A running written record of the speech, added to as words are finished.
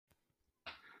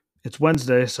It's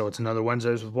Wednesday, so it's another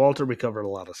Wednesdays with Walter. We covered a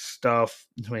lot of stuff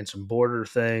between some border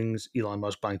things, Elon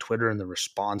Musk buying Twitter, and the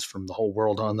response from the whole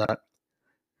world on that,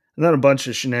 and then a bunch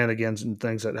of shenanigans and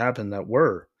things that happened that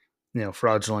were,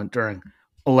 fraudulent during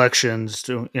elections,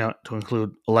 to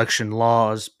include election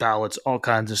laws, ballots, all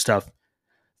kinds of stuff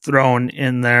thrown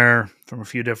in there from a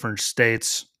few different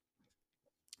states.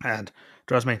 And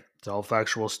trust me, it's all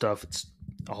factual stuff. It's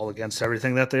all against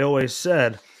everything that they always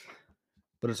said,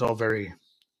 but it's all very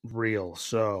real.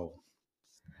 So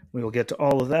we will get to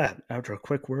all of that after a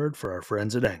quick word for our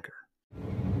friends at Anchor.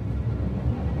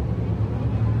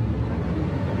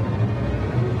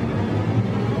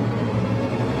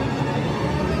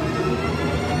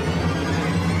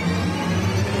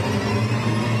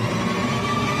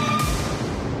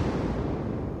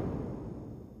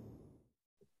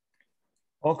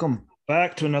 Welcome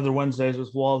back to another Wednesdays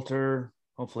with Walter.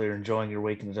 Hopefully, you're enjoying your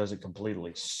week and it doesn't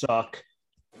completely suck.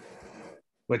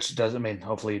 Which doesn't mean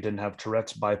hopefully you didn't have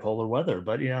Tourette's bipolar weather,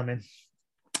 but yeah, I mean,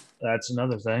 that's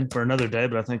another thing for another day.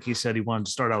 But I think he said he wanted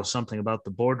to start out with something about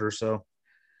the border. So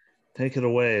take it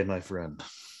away, my friend.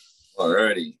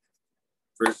 Alrighty.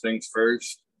 First things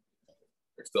first,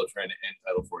 they're still trying to end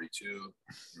Title 42.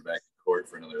 We're back to court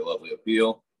for another lovely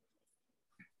appeal.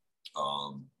 It's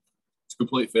a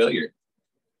complete failure.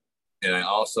 And I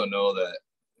also know that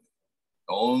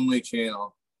the only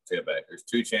channel, take it back, there's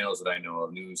two channels that I know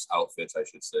of, news outfits, I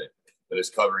should say, that is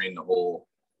covering the whole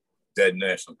dead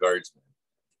National Guardsman.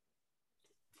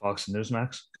 Fox and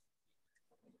Newsmax?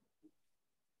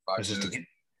 Fox News.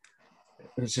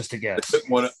 It's just a guess.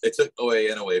 It took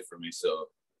away from me, so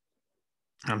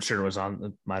I'm sure it was on.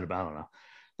 It might have. I don't know,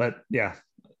 but yeah.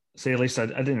 See, at least I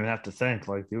didn't even have to think.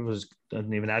 Like it wasn't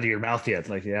even out of your mouth yet.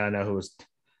 Like, yeah, I know who was.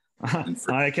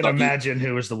 I can imagine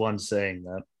who was the one saying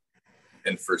that.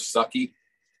 And for Sucky,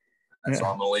 that's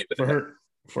all I'm gonna leave it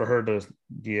for her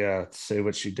to say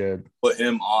what she did. Put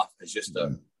him off as just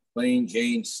a plain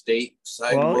Jane state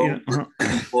sidewalk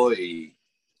employee.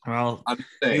 Well,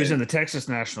 he was in the Texas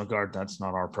National Guard. That's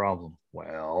not our problem.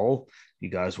 Well, you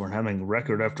guys weren't having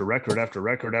record after record after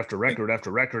record after record after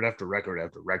record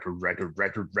after record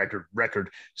after record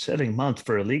setting month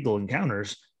for illegal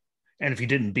encounters. And if you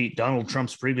didn't beat Donald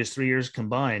Trump's previous 3 years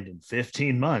combined in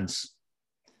 15 months,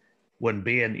 wouldn't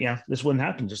be. And this wouldn't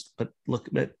happen. But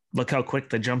look how quick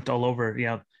they jumped all over.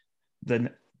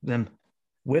 Them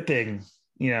whipping.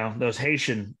 Those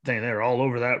Haitian thing. They're all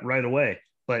over that right away.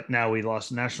 But now we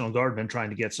lost National Guardman trying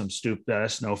to get some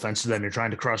stupid, no offense to them, you're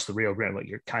trying to cross the Rio Grande. Like,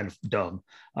 you're kind of dumb.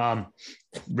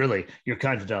 Really, you're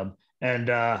kind of dumb.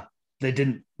 And they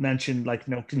didn't mention,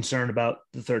 no concern about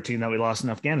the 13 that we lost in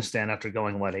Afghanistan after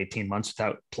going, 18 months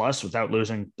without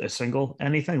losing a single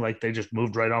anything. Like, they just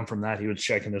moved right on from that. He was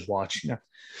checking his watch.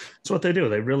 That's what they do.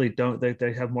 They really don't.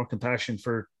 They have more compassion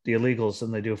for the illegals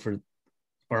than they do for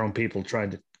our own people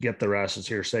trying to get their asses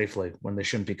here safely when they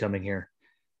shouldn't be coming here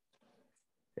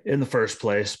in the first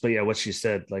place. But what she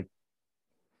said,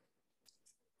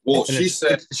 she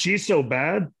said she's so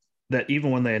bad that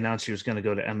even when they announced she was going to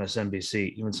go to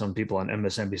MSNBC, even some people on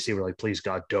MSNBC were like, please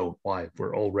God, don't. Why?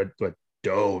 We're already, but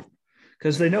don't.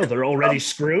 Because they know they're already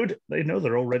screwed. They know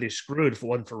they're already screwed if it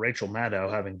wasn't for Rachel Maddow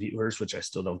having viewers, which I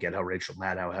still don't get how Rachel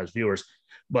Maddow has viewers.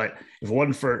 But if it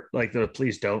wasn't for the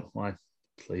please don't, why?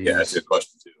 Please. Yeah, that's a good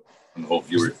question too on the whole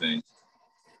viewer thing.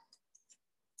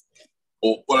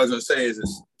 Well, what I was going to say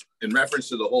is in reference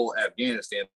to the whole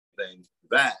Afghanistan thing,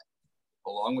 that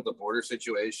along with the border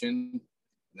situation,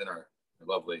 and then our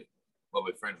lovely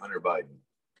friend Hunter Biden,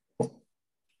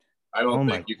 I don't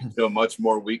think you can show much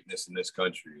more weakness in this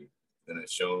country than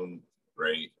it's shown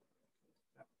right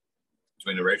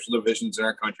between the racial divisions in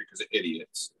our country because of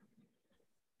idiots.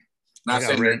 Not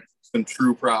saying there's some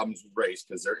true problems with race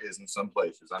because there is in some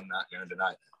places. I'm not going to deny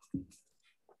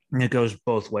that. It goes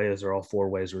both ways or all four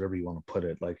ways, whatever you want to put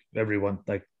it. Like everyone,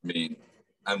 I mean,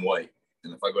 I'm white,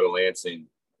 and if I go to Lansing,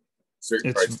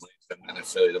 certain parts of Lansing, I'm not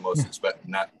necessarily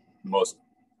not the most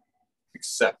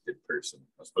accepted person.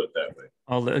 Let's put it that way.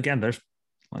 Oh, again, there's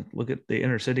look at the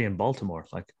inner city in Baltimore.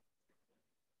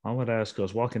 I would ask, I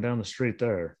was walking down the street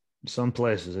there. Some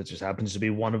places it just happens to be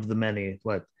one of the many.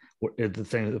 But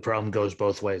the problem goes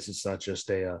both ways. It's not just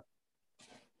not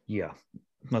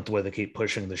the way they keep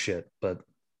pushing the shit, but.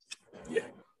 Yeah.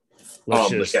 Let's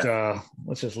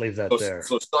just leave that there.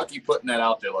 So Stuckey putting that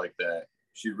out there like that,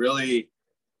 she really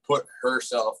put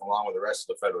herself along with the rest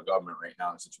of the federal government right now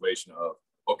in a situation of,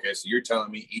 okay, so you're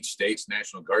telling me each state's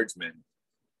National Guardsmen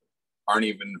aren't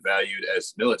even valued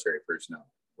as military personnel,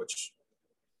 which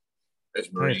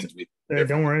as Marines,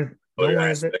 don't worry.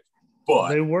 But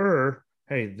they were.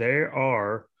 Hey, they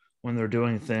are when they're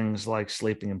doing things like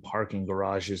sleeping in parking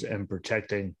garages and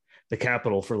protecting the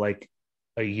Capitol for like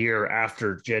a year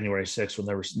after January 6th when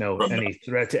there was no any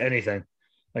threat to anything.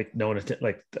 Like no one,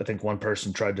 like I think one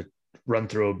person tried to run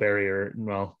through a barrier. And,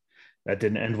 well, that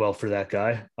didn't end well for that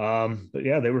guy. But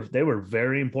yeah, they were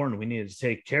very important. We needed to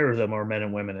take care of them, our men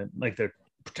and women, and like they're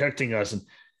protecting us. And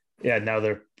yeah, now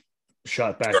they're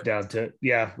shot back down to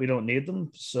we don't need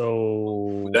them.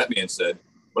 So with that being said,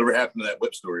 whatever happened to that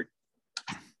whip story?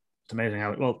 It's amazing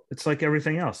how it's like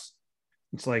everything else.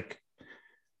 It's like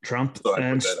Trump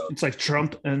and it's like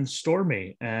Trump and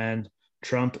Stormy and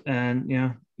Trump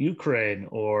and Ukraine,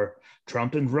 or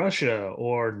Trump and Russia,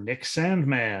 or Nick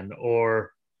Sandman,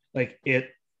 or like it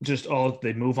just all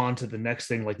they move on to the next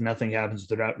thing like nothing happens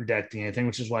without redacting anything,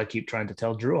 which is why I keep trying to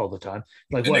tell Drew all the time.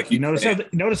 Like, and what? You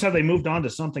notice how they moved on to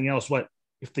something else. What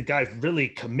if the guy really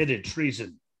committed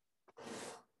treason?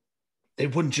 They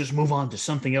wouldn't just move on to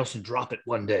something else and drop it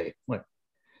one day. What?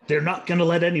 They're not going to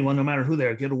let anyone, no matter who they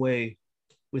are, get away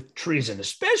with treason,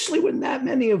 especially when that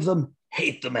many of them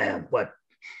hate the man. What?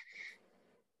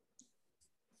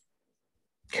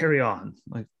 Carry on.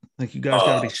 Like you guys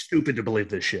got to be stupid to believe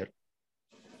this shit.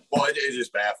 Well, it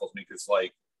just baffles me because,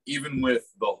 like, even with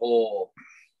the whole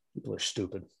people are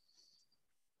stupid,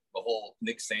 the whole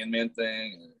Nick Sandman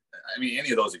thing. I mean,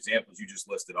 any of those examples you just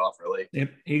listed off, really.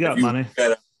 Yep, he got money.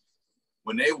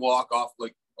 When they walk off,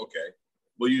 like, okay,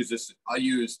 we'll use this. I'll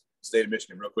use the state of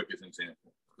Michigan real quick as an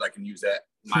example. I can use that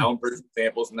my own personal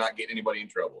examples and not get anybody in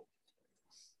trouble.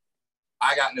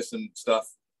 I got into some stuff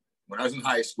when I was in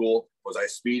high school. Was I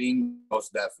speeding?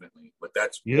 Most definitely. But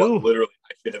that's what literally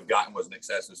I should have gotten was an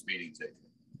excessive speeding ticket.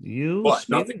 But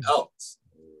speeding? Nothing else.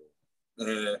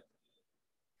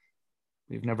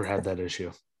 We've never had that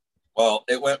issue. Well,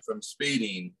 it went from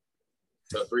speeding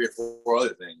to 3 or 4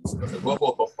 other things. I was like,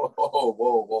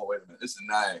 whoa, wait a minute. This is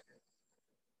not.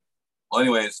 Well,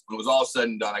 anyways, when it was all said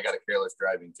and done, I got a careless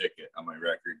driving ticket on my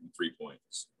record and 3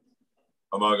 points,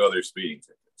 among other speeding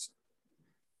tickets.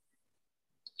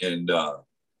 And I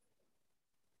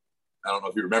don't know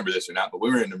if you remember this or not, but we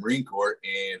were in the Marine Corps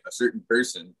and a certain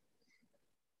person,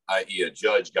 i.e. a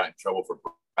judge, got in trouble for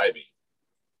bribing.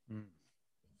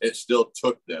 It still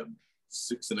took them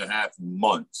 6.5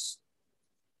 months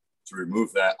to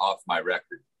remove that off my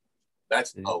record.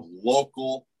 That's a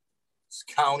local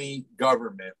county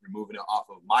government removing it off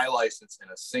of my license in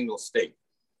a single state.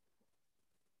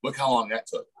 Look how long that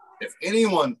took. If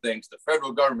anyone thinks the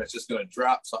federal government's just going to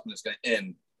drop something that's going to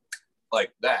end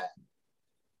like that,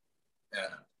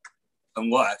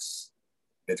 unless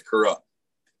it's corrupt.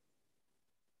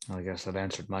 I guess that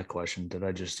answered my question. Did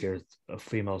I just hear a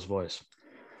female's voice?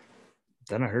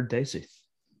 Then I heard Daisy.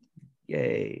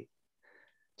 Yay.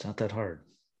 It's not that hard.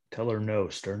 Tell her no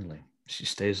sternly. She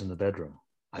stays in the bedroom.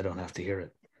 I don't have to hear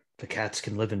it. The cats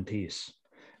can live in peace.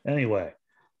 Anyway,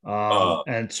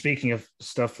 and speaking of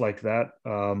stuff like that, I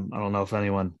don't know if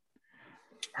anyone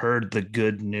heard the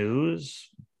good news,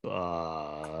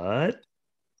 but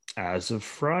as of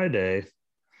Friday,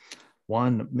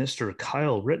 one Mr.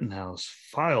 Kyle Rittenhouse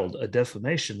filed a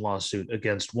defamation lawsuit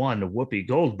against one Whoopi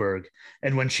Goldberg,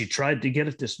 and when she tried to get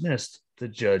it dismissed, the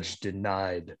judge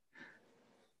denied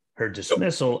her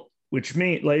dismissal, which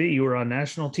means, lady, you were on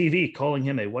national TV calling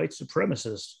him a white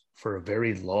supremacist for a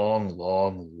very long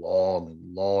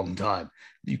time.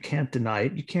 You can't deny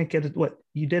it. You can't get it. What?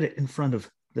 You did it in front of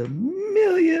the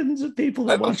millions of people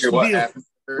that watched the video.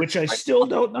 Which I still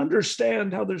don't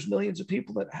understand how there's millions of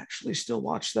people that actually still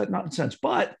watch that nonsense,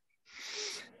 but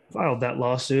filed that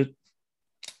lawsuit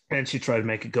and she tried to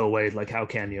make it go away. Like, how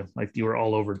can you? Like, you were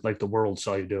all over, like the world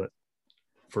saw you do it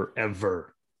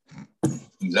forever.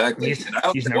 Exactly. And I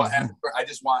don't care what happened. I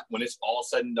just want, when it's all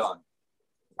said and done,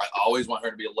 I always want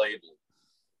her to be labeled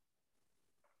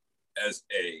as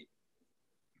a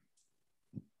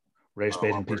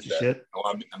race-baiting piece of shit.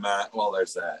 I'm not, well,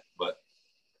 there's that, but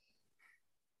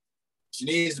she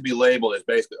needs to be labeled as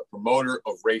basically a promoter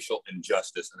of racial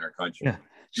injustice in our country. Yeah,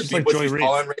 the people she's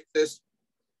calling racist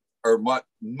are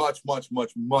much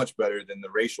better than the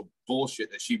racial bullshit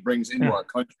that she brings into our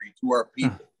country to our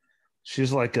people. Yeah.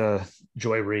 She's like a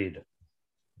Joy Reid.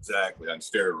 Exactly, on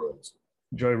steroids.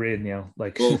 Joy Reid,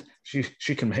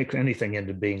 she can make anything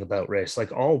into being about race.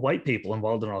 Like all white people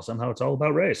involved in all, somehow it's all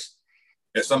about race.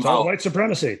 Yeah, somehow white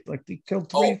supremacy. Like they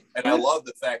killed 3. Oh, and I love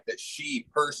the fact that she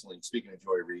personally, speaking of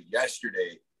Joy Reid,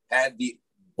 yesterday had the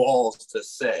balls to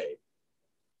say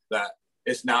that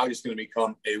it's now just going to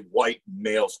become a white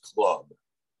males club.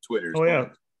 Twitter's. Oh yeah,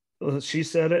 she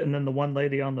said it, and then the one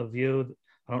lady on The View,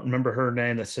 I don't remember her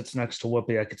name, that sits next to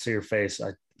Whoopi. I could see her face.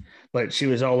 But she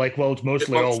was all like, "Well, it's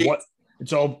mostly all what?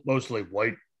 It's all mostly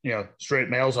white, straight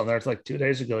males on there." It's like 2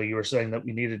 days ago you were saying that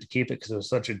we needed to keep it because it was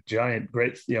such a giant,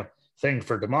 great, thing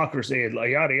for democracy, like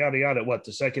yada yada yada. What,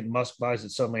 the second Musk buys it,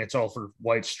 suddenly it's all for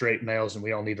white straight males, and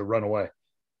we all need to run away.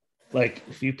 Like,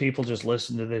 if you people just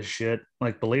listen to this shit,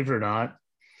 like, believe it or not,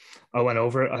 I went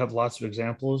over it. I have lots of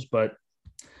examples, but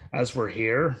as we're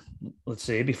here, let's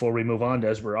see, before we move on,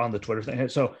 as we're on the Twitter thing.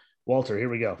 So, Walter, here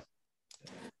we go.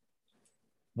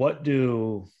 What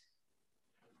do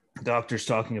doctors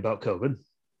talking about COVID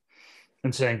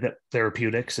and saying that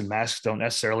therapeutics and masks don't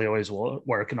necessarily always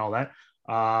work and all that?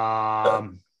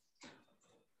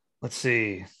 Let's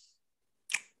see.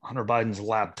 Hunter Biden's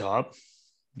laptop,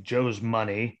 Joe's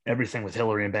money, everything with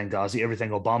Hillary and Benghazi,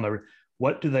 everything Obama.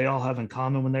 What do they all have in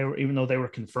common when they were, even though they were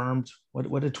confirmed?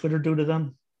 What did Twitter do to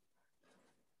them?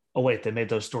 Oh, wait, they made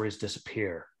those stories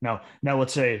disappear. Now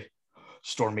let's say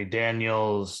Stormy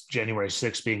Daniels, January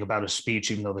 6th being about a speech,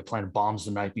 even though they planted bombs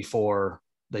the night before.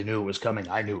 They knew it was coming.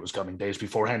 I knew it was coming days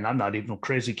beforehand. I'm not even a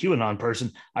crazy QAnon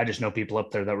person. I just know people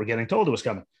up there that were getting told it was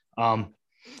coming. I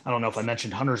don't know if I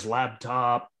mentioned Hunter's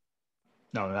laptop.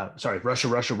 No, sorry,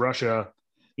 Russia.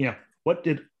 You know, what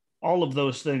did all of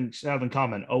those things have in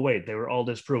common? Oh, wait, they were all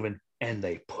disproven, and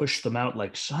they pushed them out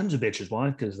like sons of bitches. Why?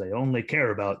 Because they only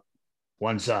care about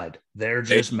one side. They're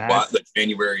just mad. The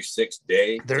January 6th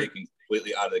day, taking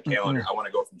completely out of the calendar. I want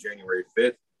to go from January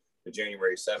 5th to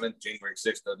January 7th. January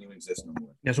 6th doesn't even exist no more.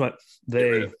 Guess what?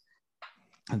 They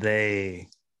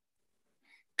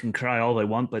can cry all they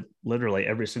want, but literally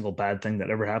every single bad thing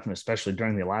that ever happened, especially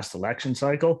during the last election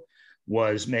cycle,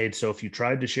 was made so if you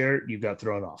tried to share it, you got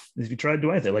thrown off. If you tried to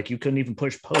do anything, like you couldn't even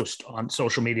push post on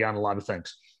social media on a lot of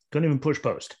things. Couldn't even push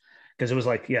post because it was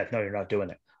like, yeah, no, you're not doing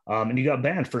it. And you got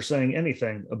banned for saying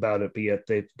anything about it, but yet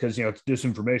because, you know, it's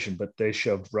disinformation, but they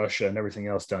shoved Russia and everything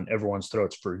else down everyone's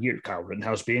throats for years. Kyle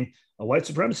Rittenhouse being a white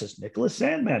supremacist, Nicholas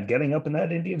Sandmann getting up in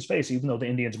that Indian's face, even though the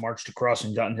Indians marched across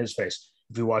and got in his face.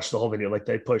 If you watch the whole video, like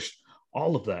they pushed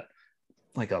all of that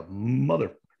like a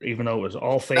mother, even though it was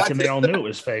all fake and they all knew it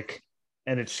was fake.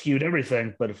 And it skewed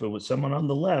everything. But if it was someone on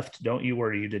the left, don't you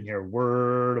worry, you didn't hear a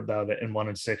word about it. And 1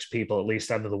 in 6 people, at least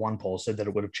out of the one poll, said that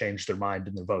it would have changed their mind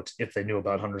in their votes if they knew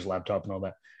about Hunter's laptop and all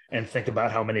that. And think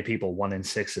about how many people 1 in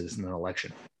 6 is in an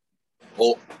election.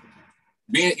 Well,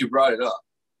 being that you brought it up,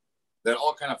 that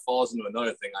all kind of falls into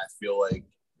another thing. I feel like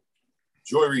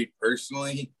Joy Reid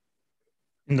personally,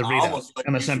 in the readout, like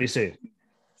MSNBC,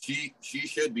 she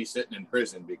should be sitting in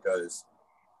prison because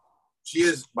she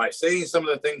is, by saying some of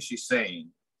the things she's saying,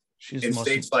 in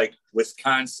states like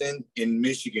Wisconsin, in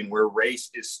Michigan, where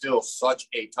race is still such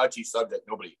a touchy subject,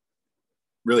 nobody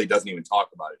really doesn't even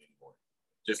talk about it anymore.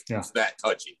 It's that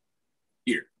touchy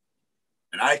here.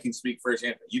 And I can speak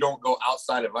firsthand. You don't go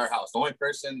outside of our house. The only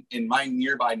person in my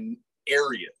nearby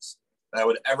areas that I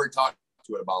would ever talk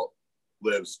to it about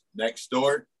lives next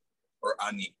door or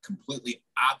on the completely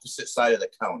opposite side of the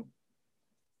county.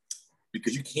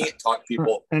 Because you can't talk to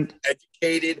people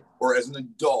educated or as an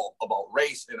adult about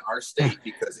race in our state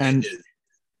because it is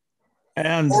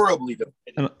horribly divided.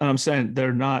 And I'm saying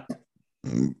they're not,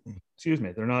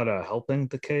 they're not helping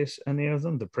the case, any of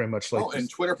them. They're pretty much like, and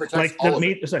Twitter protects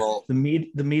like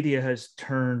the media has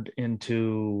turned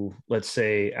into, let's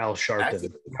say, Al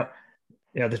Sharpton.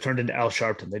 Yeah, they turned into Al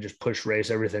Sharpton. They just push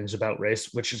race. Everything's about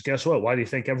race, which is, guess what? Why do you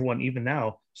think everyone, even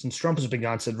now, since Trump has been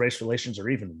gone, said race relations are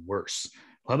even worse?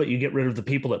 How about you get rid of the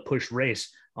people that push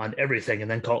race on everything and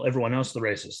then call everyone else the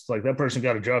racist? Like, that person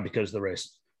got a job because of the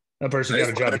race. That person got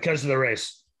a job because of the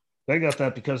race. They got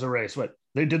that because of race. What?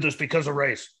 They did this because of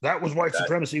race. That was white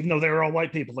supremacy, even though they were all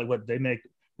white people. Like, what? They make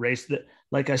race that,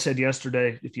 like I said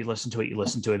yesterday, if you listen to it, you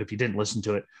listen to it. If you didn't listen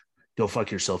to it, go fuck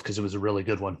yourself, because it was a really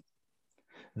good one.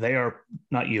 They are,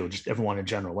 not you, just everyone in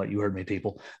general, like you heard me,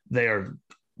 people. They are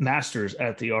masters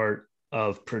at the art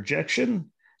of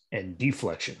projection and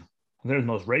deflection. They're the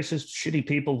most racist, shitty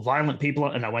people, violent people.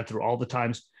 And I went through all the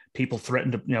times people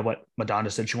threatened to, you know, what Madonna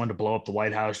said, she wanted to blow up the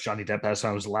White House. Johnny Depp last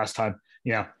time was the last time.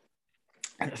 Yeah.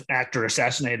 An actor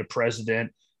assassinated a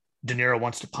president. De Niro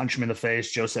wants to punch him in the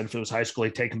face. Joe said if it was high school,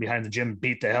 he'd take him behind the gym and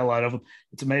beat the hell out of him.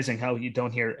 It's amazing how you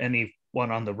don't hear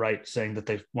anyone on the right saying that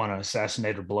they want to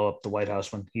assassinate or blow up the White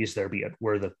House when he's there, yet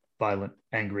we're the violent,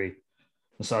 angry,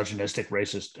 misogynistic,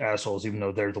 racist assholes, even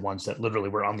though they're the ones that literally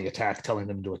were on the attack, telling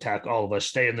them to attack all of us.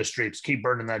 Stay in the streets, keep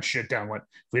burning that shit down. If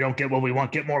we don't get what we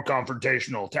want, get more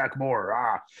confrontational, attack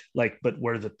more. But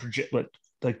we're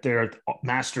they're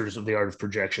masters of the art of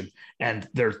projection, and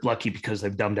they're lucky because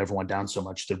they've dumbed everyone down so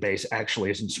much. Their base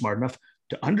actually isn't smart enough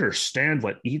to understand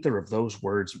what either of those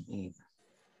words mean.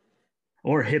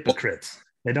 Or hypocrites.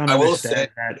 They don't understand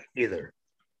that either.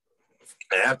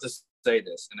 I have to say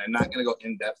this, and I'm not going to go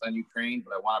in depth on Ukraine,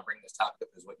 but I want to bring this topic up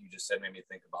because what you just said made me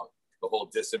think about the whole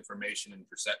disinformation and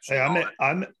perception. Hey,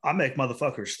 I make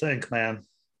motherfuckers think, man.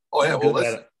 Oh yeah, well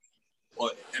listen.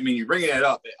 Well, I mean, you're bringing it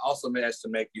up. It also has to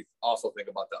make you also think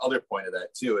about the other point of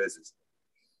that too. Is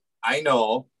I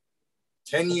know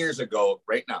 10 years ago,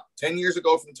 right now, 10 years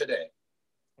ago from today,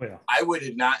 I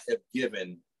would not have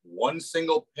given one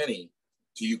single penny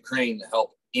to Ukraine to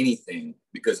help anything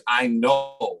because I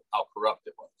know how corrupt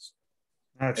it was.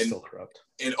 That's still corrupt.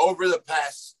 And over the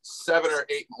past 7 or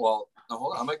 8, well, no,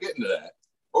 hold on, I'm going to get into that.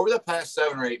 Over the past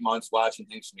 7 or 8 months, watching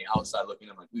things from the outside, looking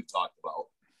at them like we've talked about,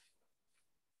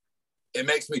 it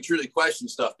makes me truly question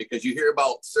stuff because you hear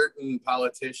about certain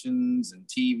politicians and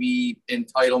TV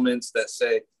entitlements that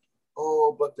say,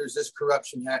 oh, but there's this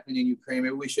corruption happening in Ukraine.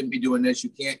 Maybe we shouldn't be doing this. You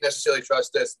can't necessarily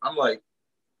trust this. I'm like,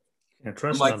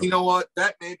 you know what?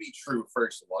 That may be true,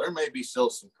 first of all. There may be still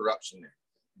some corruption there.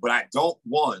 But I don't,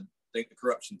 think the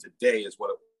corruption today is what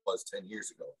it was 10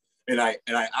 years ago. And I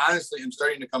honestly am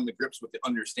starting to come to grips with the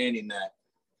understanding that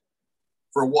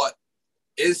for what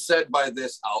is said by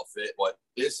this outfit, what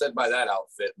is said by that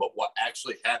outfit, but what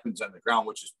actually happens on the ground,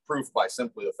 which is proof by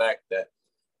simply the fact that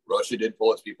Russia did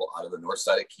pull its people out of the north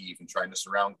side of Kyiv and trying to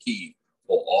surround Kyiv,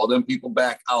 pull all them people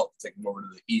back out, take them over to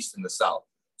the east and the south.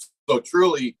 So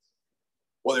truly,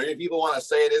 whether people want to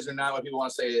say it is or not, whether people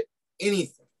want to say it,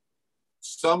 anything,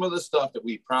 some of the stuff that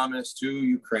we promised to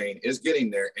Ukraine is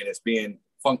getting there and it's being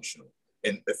functional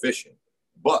and efficient.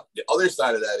 But the other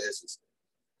side of that is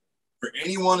for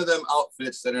any one of them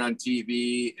outfits that are on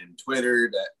TV and Twitter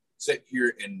that sit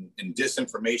here in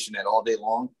disinformation at all day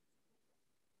long,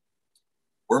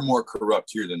 we're more corrupt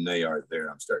here than they are there,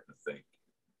 I'm starting to think.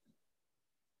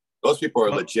 Those people are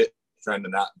legit trying to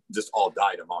not just all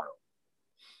die tomorrow.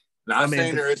 Not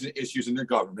saying there isn't issues in their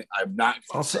government. I'm not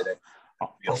going to say that.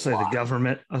 I'll say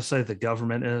the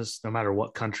government is, no matter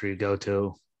what country you go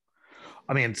to.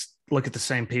 I mean, look at the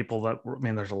same people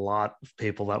there's a lot of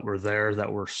people that were there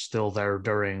that were still there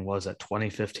during, was it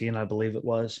 2015, I believe it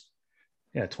was.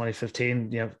 Yeah,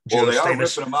 2015. Yeah. Well, they are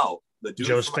ripping them out.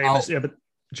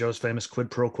 Joe's famous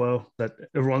quid pro quo that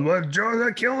everyone, well,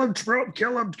 Joe, kill him.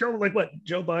 Like what?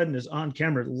 Joe Biden is on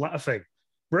camera laughing,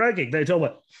 bragging. They tell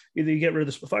what? Either you get rid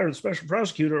of fire the special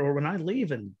prosecutor, or when I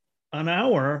leave in an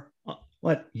hour,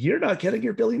 what? You're not getting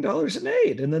your $1 billion in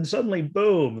aid. And then suddenly,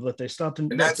 boom, that they stopped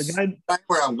and that's the guy. That's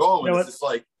where I'm going. It's just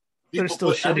like there's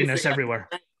still shittiness everywhere.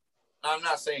 I'm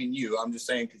not saying you. I'm just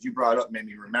saying because you brought up, made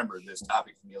me remember this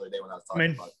topic from the other day when I was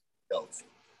talking about health.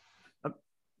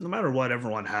 No matter what,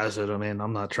 everyone has it. I mean,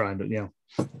 I'm not trying to, the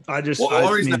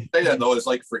only reason I say that though is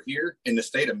like for here in the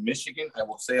state of Michigan, I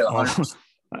will say it 100%.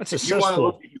 That's if you want to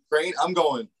look at Ukraine, I'm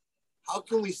going, how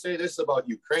can we say this about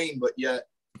Ukraine, but yet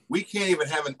we can't even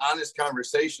have an honest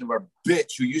conversation of our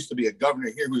bitch who used to be a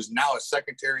governor here, who's now a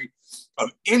secretary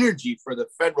of energy for the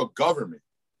federal government.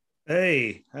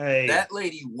 Hey. That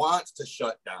lady wants to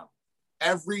shut down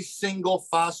every single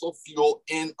fossil fuel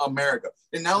in America.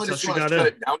 And not only does she want to shut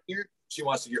it down here, she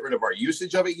wants to get rid of our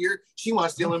usage of it here. She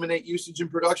wants to eliminate usage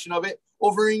and production of it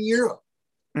over in Europe.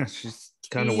 She's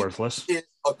kind of worthless. It's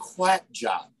a quack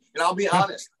job. And I'll be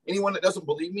honest, anyone that doesn't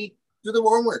believe me, do the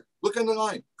homework. Look on the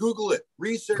line. Google it.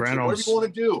 Research it. Whatever you want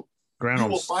to do. You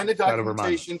will find the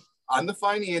documentation on the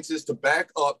finances to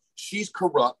back up. She's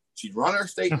corrupt. She'd run our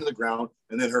state into the ground.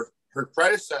 And then her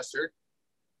predecessor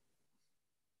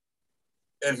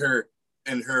and her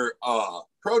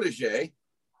protege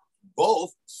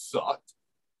both sucked.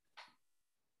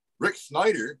 Rick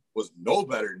Snyder was no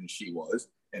better than she was.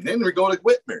 And then we go to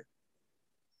Whitmer.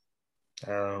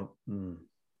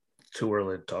 Too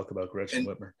early to talk about Gretchen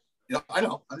Whitmer. I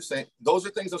know. I'm just saying. Those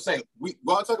are things I'm saying. We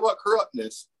want to talk about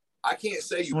corruptness. I can't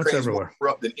say Ukraine's more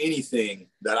corrupt than anything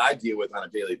that I deal with on a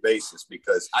daily basis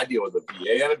because I deal with the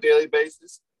VA on a daily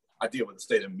basis. I deal with the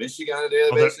state of Michigan on a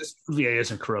daily basis. VA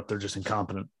isn't corrupt. They're just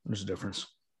incompetent. There's a difference.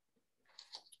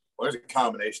 Well, there's a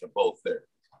combination of both there.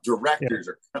 Directors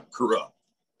are corrupt.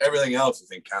 Everything else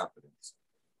is incompetence.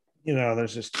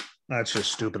 That's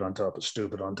just stupid on top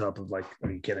of like,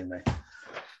 are you kidding me?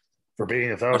 For being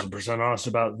 1,000% honest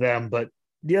about them. But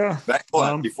yeah.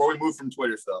 Before we move from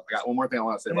Twitter stuff, I got one more thing I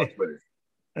want to say about Twitter.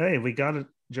 Hey, we got it.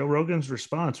 Joe Rogan's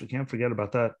response. We can't forget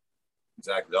about that.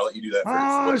 Exactly. I'll let you do that first.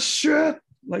 Oh, shit.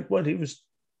 Like what he was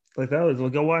like that was,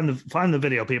 we'll go find the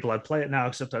video, people. I'd play it now,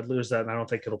 except I'd lose that, and I don't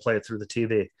think it'll play it through the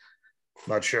TV.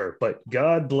 Not sure, but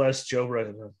God bless Joe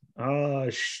Rogan.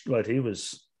 But he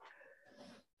was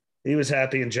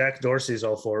happy, and Jack Dorsey's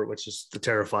all for it, which is the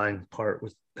terrifying part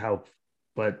with how.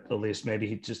 But at least maybe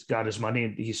he just got his money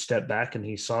and he stepped back and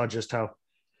he saw just how,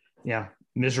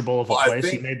 miserable of a place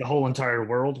he made the whole entire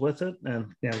world with it,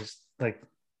 and it's like.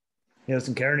 He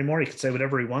doesn't care anymore. He can say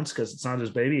whatever he wants because it's not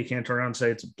his baby. He can't turn around and say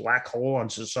it's a black hole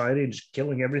on society and just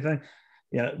killing everything.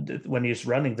 when he's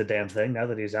running the damn thing. Now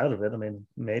that he's out of it, I mean,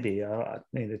 maybe.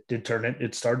 It did turn it.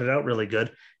 It started out really good.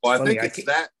 It's well, funny, I think it's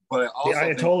that, but I also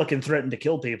the Ayatollah can threaten to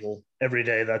kill people every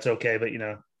day. That's okay, but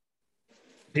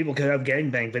people can have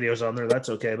gangbang videos on there. That's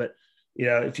okay, but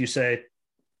if you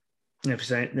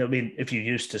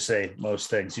used to say most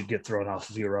things, you'd get thrown off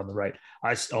if you were on the right.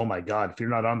 Oh my God, if you're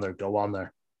not on there, go on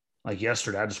there. Like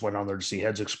yesterday, I just went on there to see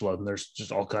heads explode, and there's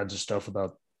just all kinds of stuff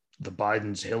about the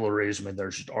Bidens, Hillary's. I mean,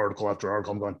 there's just article after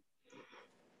article. I'm going,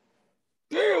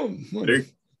 damn,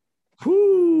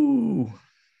 whoo,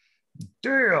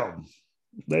 damn,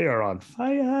 they are on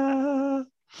fire.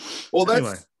 Well,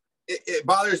 anyway. It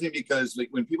bothers me because like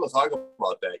when people talk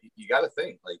about that, you got to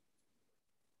think like,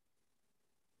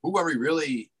 who are we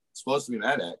really supposed to be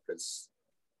mad at? Because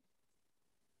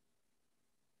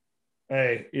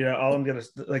hey, all I'm gonna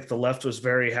like the left was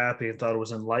very happy and thought it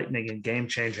was enlightening and game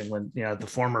changing when the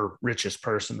former richest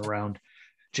person around,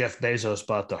 Jeff Bezos,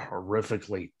 bought the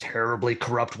horrifically, terribly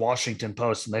corrupt Washington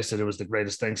Post, and they said it was the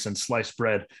greatest thing since sliced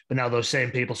bread. But now those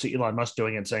same people see Elon Musk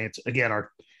doing it and saying it's again our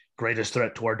greatest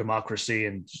threat to our democracy,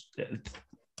 and it's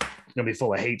gonna be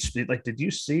full of hate speech. Like, did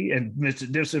you see and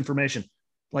disinformation?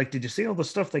 Like, did you see all the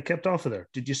stuff they kept off of there?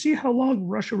 Did you see how long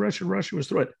Russia was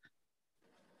through it?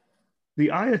 The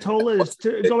Ayatollah is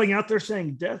going out there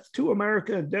saying death to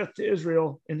America and death to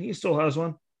Israel, and he still has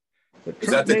one. But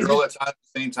is that the girl that's at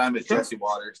the same time as Jesse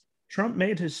Waters? Trump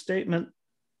made his statement.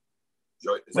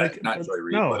 Not Joy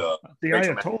Reid, but the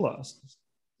Ayatollah.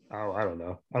 Oh, I don't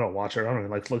know. I don't watch her. I don't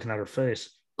even like looking at her face.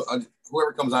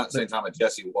 Whoever comes on at the same time as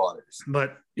Jesse Waters.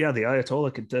 But yeah, the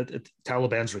Ayatollah,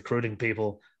 Taliban's recruiting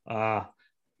people.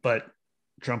 But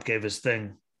Trump gave his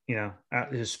thing,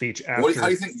 his speech after. How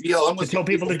do you think BLM was? To tell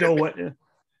people to go what?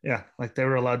 Yeah, like they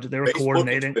were allowed to. They were Facebook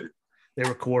coordinating. They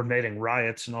were coordinating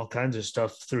riots and all kinds of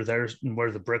stuff through there,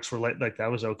 where the bricks were like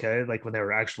that was okay. Like when they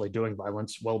were actually doing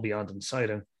violence, well beyond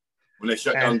inciting. When they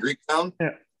shut down Greektown,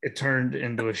 yeah, it turned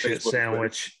into a shit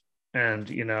sandwich, and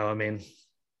I mean.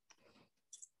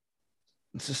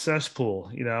 It's a cesspool,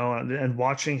 and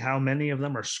watching how many of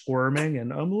them are squirming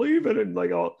and I'm leaving and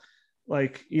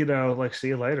see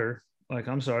you later. Like,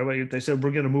 I'm sorry, but they said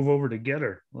we're going to move over to get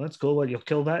her. Well, that's cool. But you'll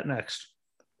kill that next.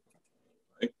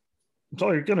 Right. That's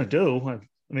all you're going to do. I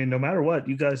mean, no matter what,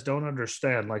 you guys don't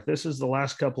understand. Like, this is the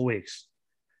last couple weeks.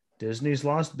 Disney's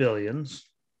lost billions.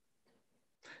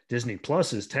 Disney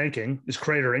Plus is tanking, is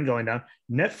cratering, going down.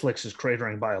 Netflix is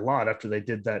cratering by a lot after they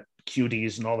did that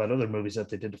Cuties and all that other movies that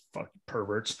they did to fucking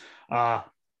perverts.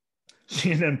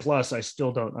 CNN Plus, I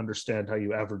still don't understand how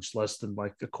you average less than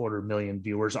like 250,000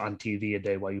 viewers on TV a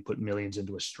day while you put millions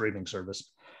into a streaming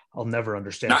service. I'll never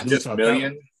understand. Not just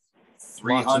million,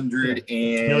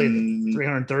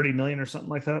 330 million or something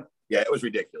like that. Yeah, it was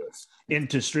ridiculous.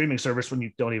 Into streaming service when you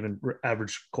don't even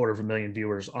average 250,000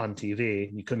 viewers on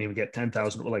TV. You couldn't even get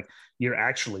 10,000. Like, you're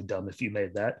actually dumb if you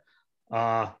made that.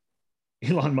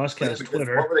 Elon Musk has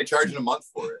Twitter. What were they charging a month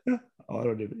for it? Oh, I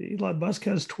don't even. Elon Musk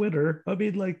has Twitter. I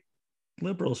mean, like,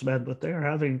 liberals, man, but they're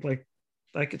having, like,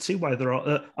 I could see why they're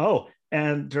all.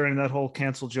 And during that whole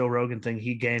cancel Joe Rogan thing,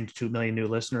 he gained 2 million new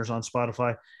listeners on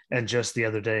Spotify. And just the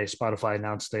other day, Spotify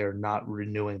announced they are not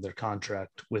renewing their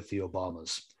contract with the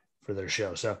Obamas for their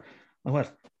show. So,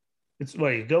 what? It's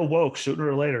like, you go woke sooner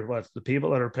or later. What? The people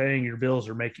that are paying your bills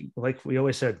are making, like we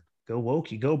always said, go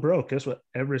woke, you go broke. Guess what?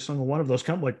 Every single one of those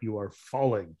you are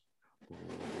falling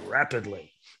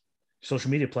rapidly.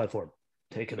 Social media platform.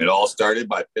 It all started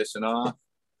by pissing off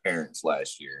parents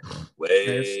last year.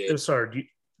 It started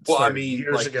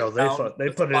years ago. They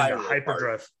put it into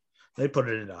hyperdrive. They put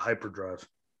it into hyperdrive.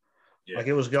 Yeah. Like,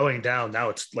 it was going down. Now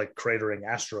it's like cratering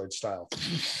asteroid style.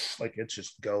 Like, it's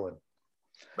just going.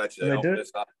 Bet you they don't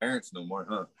piss off parents no more,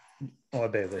 huh? Oh, I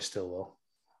bet they still will.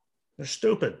 They're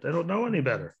stupid. They don't know any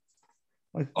better.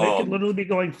 Like, they could literally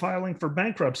be filing for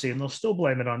bankruptcy, and they'll still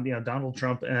blame it on Donald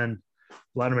Trump and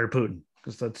Vladimir Putin,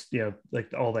 because that's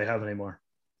like all they have anymore.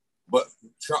 But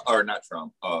not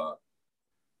Trump.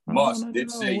 Musk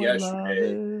did say yesterday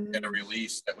in a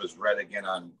release that was read again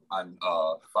on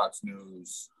Fox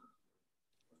News.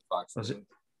 I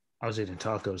was eating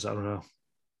tacos. I don't know.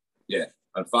 Yeah,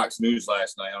 on Fox News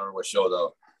last night. I don't remember what show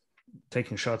though.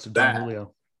 Taking shots at Don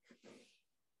Julio.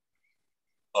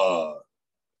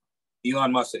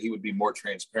 Elon Musk said he would be more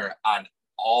transparent on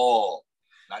all,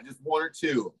 not just one or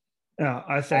two. Yeah,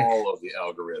 I think all of the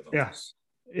algorithms.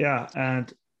 Yeah,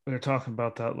 and we were talking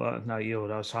about that. Not you,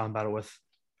 but I was talking about it with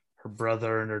her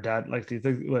brother and her dad. Like, do you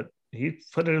think what he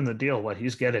put it in the deal? What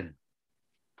he's getting,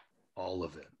 all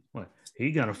of it. What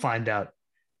he gonna find out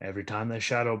every time they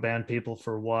shadow ban people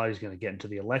for a while? He's gonna get into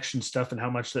the election stuff and how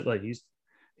much that, like, he's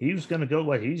gonna go.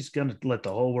 What he's gonna let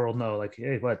the whole world know. Like,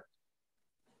 hey, what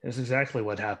That's exactly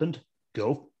what happened.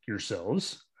 Go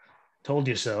yourselves. Told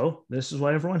you so. This is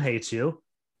why everyone hates you.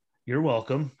 You're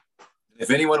welcome. If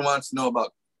anyone wants to know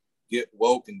about get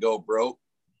woke and go broke,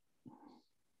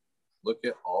 look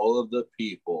at all of the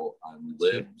people on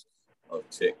libs of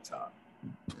TikTok.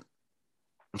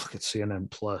 Look at CNN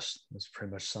Plus. This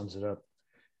pretty much sums it up.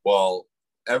 Well,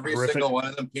 every single one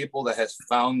of them people that has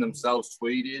found themselves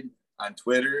tweeted on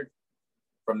Twitter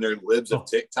from their libs of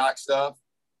TikTok stuff,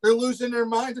 they're losing their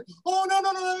minds. Oh,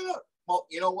 no. Well,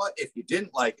 you know what? If you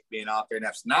didn't like it being out there and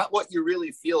that's not what you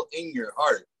really feel in your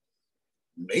heart,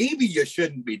 maybe you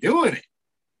shouldn't be doing it.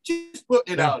 Just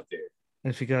putting it out there.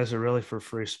 If you guys are really for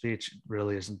free speech, it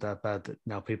really isn't that bad that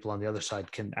now people on the other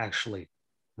side can actually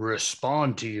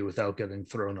respond to you without getting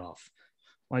thrown off.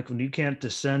 Like when you can't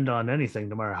descend on anything,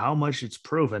 no matter how much it's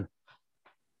proven,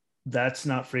 that's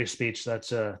not free speech. That's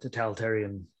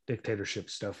totalitarian dictatorship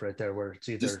stuff right there, where it's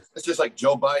either... It's just like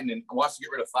Joe Biden and wants to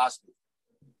get rid of fossil fuel.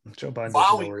 Joe Biden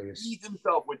doesn't know where he is.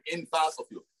 Himself within fossil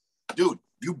fuel. Dude,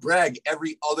 you brag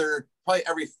probably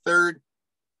every third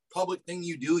public thing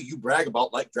you do, you brag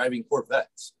about like driving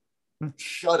Corvettes.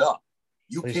 Shut up.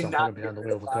 You Please cannot behind the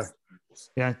wheel of the car.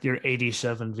 Yeah, your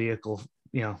 87 vehicle,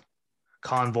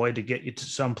 convoy to get you to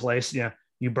someplace. Yeah,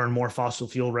 you burn more fossil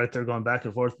fuel right there going back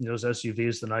and forth in those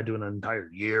SUVs than I do in an entire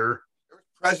year.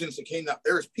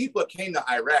 There was people that came to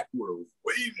Iraq who were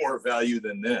way more value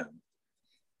than them.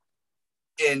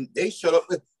 And they showed up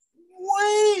with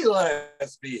way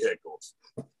less vehicles.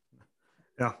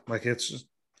 Yeah, like it's just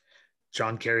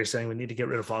John Kerry saying we need to get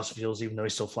rid of fossil fuels, even though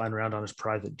he's still flying around on his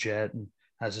private jet and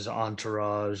has his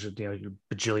entourage, your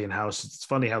bajillion house. It's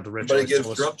funny how the rich. But he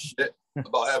gives drunk shit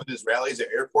about having his rallies at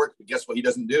airports, but guess what he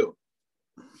doesn't do?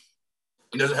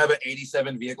 He doesn't have an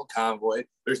 87 vehicle convoy.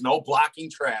 There's no blocking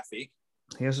traffic.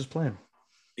 He has his plane.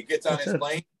 He gets on his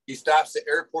plane. He stops at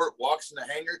the airport, walks in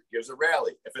the hangar, gives a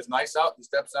rally. If it's nice out, he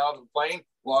steps out of the plane,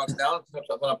 walks down, steps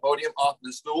up on a podium, off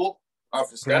the stool,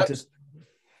 off the steps,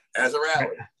 as a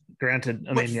rally. Granted,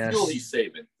 I mean, yes. Fuel he's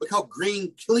saving. Look how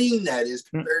clean that is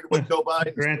compared to what Joe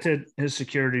Biden. Granted, his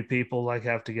security people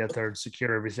have to get there and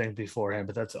secure everything beforehand,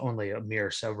 but that's only a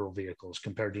mere several vehicles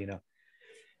compared to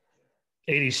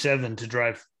 87 to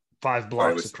drive 5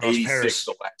 blocks across Paris.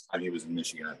 The last time he was in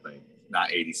Michigan, I think.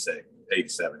 Not 86,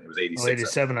 87. It was 86.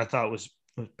 87, I thought was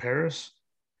Paris.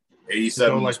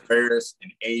 87 was Paris,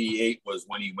 and 88 was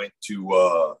when he went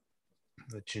to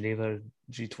the Geneva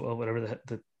G12, whatever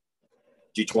the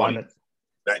G20. Climate.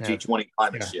 That G20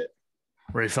 climate shit.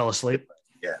 Where he fell asleep?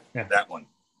 Yeah, that one.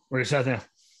 Where he sat there?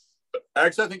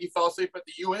 Actually, I think he fell asleep at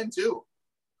the UN too.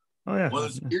 Oh, yeah. One of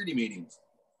the security meetings.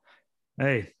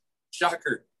 Hey.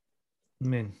 Shocker. I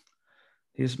mean,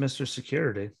 he's Mr.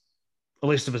 Security, at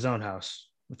least of his own house,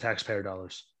 with taxpayer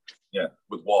dollars. Yeah,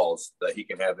 with walls that he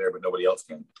can have there, but nobody else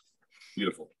can.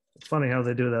 Beautiful. It's funny how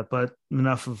they do that, but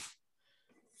enough of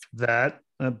that.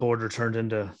 That border turned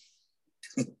into...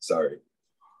 Sorry.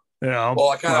 Yeah,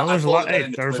 there's a lot.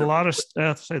 Hey, there's a lot of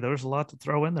stuff. There was a lot to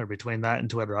throw in there between that and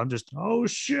Twitter. I'm just, oh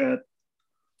shit.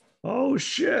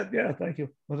 Yeah, thank you.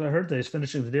 Well, I heard they're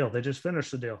finishing the deal. They just finished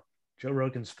the deal. Joe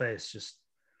Rogan's face just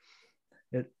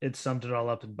it summed it all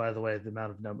up. And by the way, the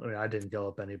amount of number, I didn't go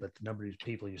up any, but the number of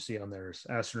people you see on there is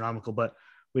astronomical. But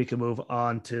we can move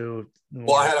on to.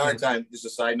 Well, I had a hard time. Just a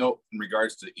side note in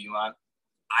regards to Elon.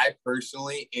 I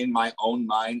personally, in my own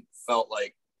mind, felt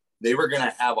like they were going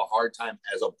to have a hard time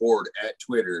as a board at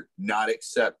Twitter not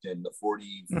accepting the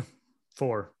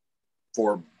 44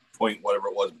 point whatever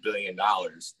it was $billion,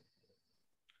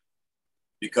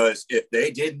 because if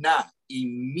they did not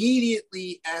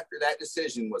immediately after that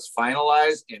decision was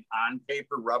finalized and on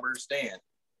paper rubber stamp,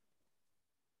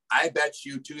 I bet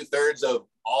you 2/3 of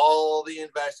all the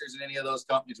investors in any of those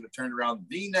companies would have turned around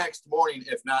the next morning,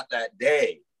 if not that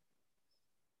day,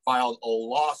 filed a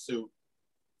lawsuit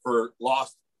for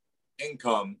lost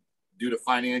income due to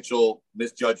financial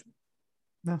misjudgment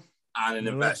on an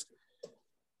investor.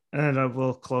 And I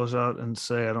will close out and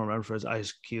say, I don't remember if it's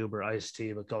Ice Cube or Ice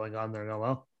Tea, but going on there and going,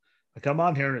 well, I come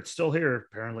on here and it's still here.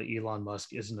 Apparently Elon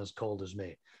Musk isn't as cold as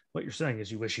me. What you're saying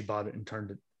is you wish he bought it and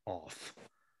turned it off.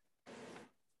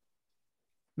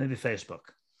 Maybe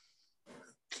Facebook.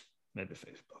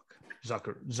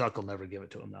 Zuck will never give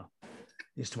it to him now.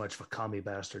 He's too much of a commie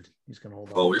bastard. He's going to hold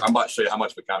on. Well, I'm about to show you how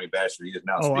much of a commie bastard he is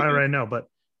now. Oh, I already know. But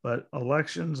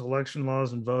elections, election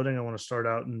laws, and voting, I want to start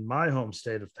out in my home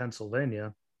state of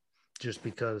Pennsylvania, just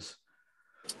because,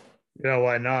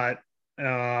 why not?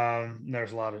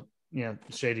 There's a lot of,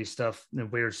 shady stuff and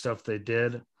weird stuff they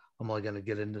did. I'm only going to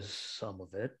get into some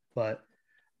of it. But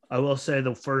I will say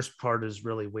the first part is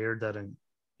really weird that,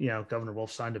 Governor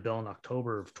Wolf signed a bill in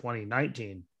October of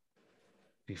 2019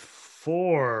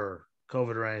 before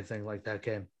COVID or anything like that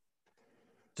came,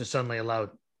 to suddenly allow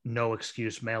no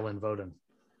excuse mail-in voting.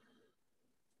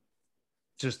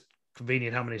 Just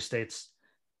convenient how many states,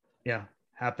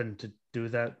 happened to do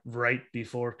that right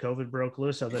before COVID broke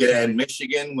loose. So and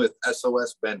Michigan with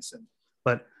SOS Benson.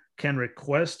 But can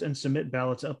request and submit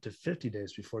ballots up to 50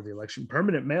 days before the election.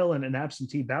 Permanent mail-in and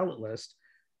absentee ballot list.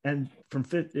 And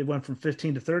it went from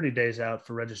 15 to 30 days out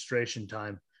for registration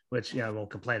time, which, I won't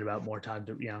complain about more time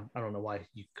to, I don't know why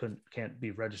you can't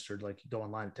be registered. Like, you go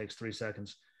online, it takes 3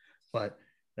 seconds, but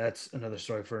that's another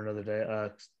story for another day.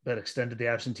 That extended the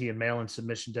absentee and mail-in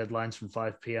submission deadlines from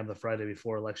 5 p.m. the Friday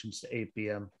before elections to 8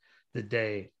 p.m. the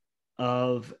day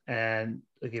of, and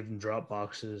they gave them drop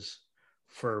boxes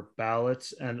for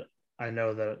ballots. And I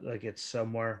know that, like, it's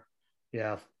somewhere.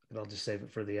 Yeah, I'll just save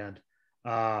it for the end.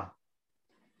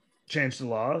 Changed the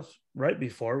laws right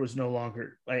before. It was no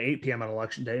longer by 8 p.m. on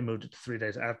election day, moved it to 3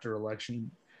 days after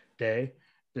election day.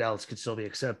 Ballots could still be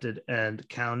accepted and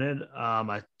counted.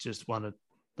 I just want to,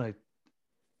 like,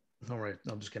 all right,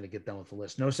 I'm just going to get done with the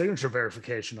list. No signature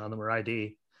verification on them or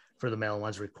ID for the mail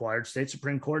ones required. State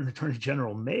Supreme Court and Attorney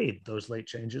General made those late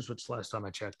changes, which last time I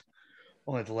checked,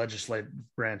 only the legislative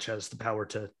branch has the power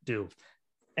to do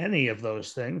any of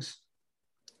those things.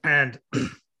 And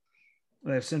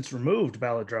they have since removed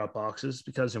ballot drop boxes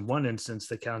because in one instance,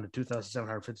 they counted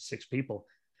 2,756 people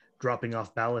dropping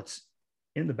off ballots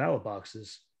in the ballot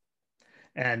boxes.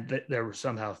 And there were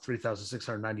somehow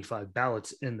 3,695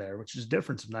 ballots in there, which is a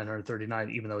difference of 939,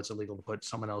 even though it's illegal to put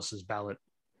someone else's ballot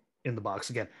in the box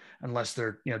again, unless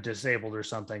they're disabled or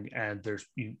something. And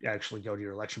you actually go to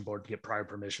your election board to get prior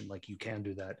permission. Like, you can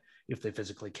do that if they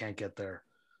physically can't get there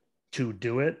to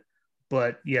do it.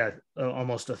 But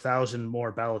almost 1,000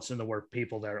 more ballots in the work,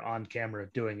 people there on camera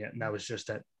doing it. And that was just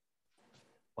at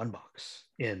one box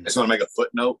in. I just want to make a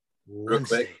footnote real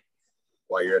quick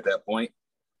while you're at that point.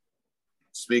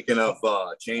 Speaking of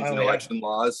changing election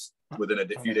laws within a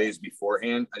few days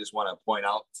beforehand, I just want to point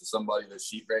out to somebody this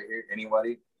sheet right here,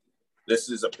 anybody. This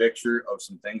is a picture of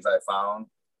some things I found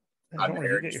on the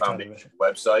Heritage Foundation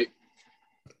website.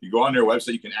 You go on their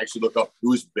website, you can actually look up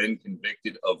who's been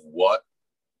convicted of what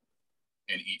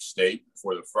in each state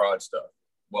for the fraud stuff.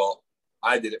 Well,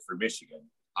 I did it for Michigan.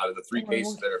 Out of the 3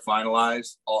 cases that are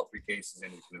finalized, all 3 cases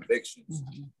ended in convictions.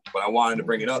 But I wanted to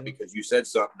bring it up because you said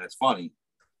something that's funny.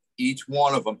 Each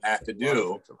one of them had to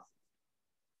do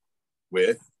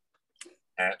with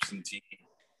absentee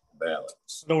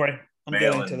ballots. Don't worry, I'm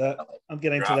getting to that. I'm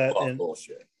getting to that in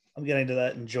bullshit. I'm getting to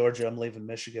that in Georgia. I'm leaving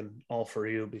Michigan all for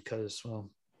you because, well,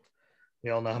 we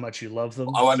all know how much you love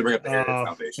them. I wanted to bring up the Heritage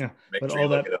Foundation. Yeah. But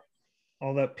sure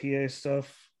all that PA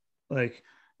stuff, like,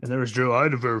 and there was Drew. I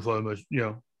had to verify my,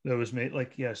 that was made.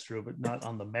 Like, yes, Drew, but not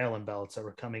on the mail-in ballots that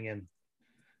were coming in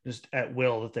just at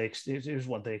will. Here's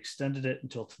what they extended it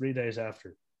until 3 days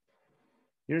after.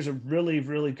 Here's a really,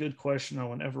 really good question. I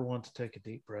would ever want to take a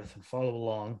deep breath and follow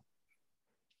along.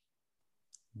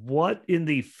 What in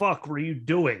the fuck were you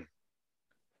doing?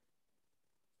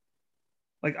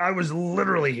 Like, I was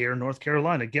literally here in North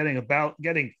Carolina getting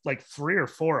like 3 or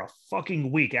 4 a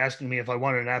fucking week asking me if I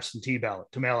wanted an absentee ballot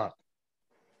to mail out.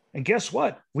 And guess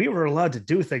what? We were allowed to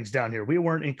do things down here. We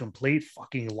weren't in complete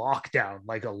fucking lockdown.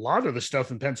 Like a lot of the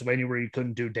stuff in Pennsylvania where you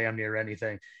couldn't do damn near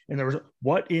anything. And there was,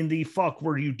 what in the fuck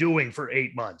were you doing for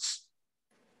 8 months?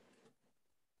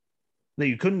 That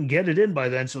you couldn't get it in by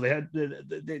then. So they had,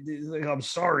 I'm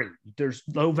sorry, there's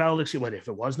no valid excuse. What if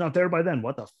it was not there by then?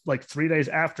 What the, like 3 days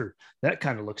after, that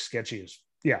kind of looks sketchy as,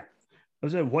 yeah. I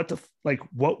was like,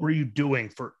 what were you doing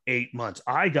for 8 months?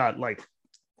 I got like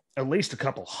at least a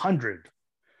couple hundred.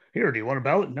 Here, do you want a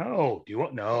ballot? No. Do you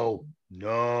want?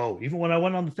 No. Even when I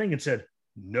went on the thing and said,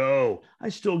 no, I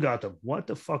still got them. What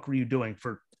the fuck were you doing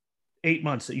for 8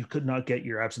 months that you could not get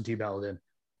your absentee ballot in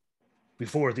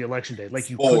before the election day? Like,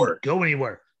 you couldn't go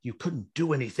anywhere. You couldn't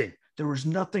do anything. There was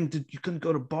nothing you couldn't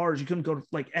go to bars. You couldn't go to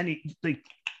like weren't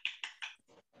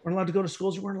allowed to go to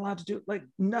schools. You weren't allowed to do like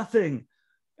nothing.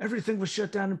 Everything was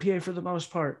shut down in PA for the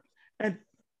most part. And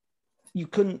you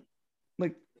couldn't,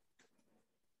 like,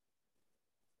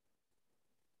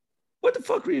 what the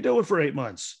fuck were you doing for 8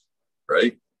 months?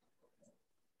 Right.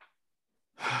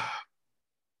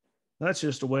 That's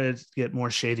just a way to get more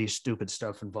shady, stupid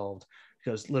stuff involved.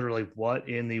 Because literally, what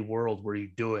in the world were you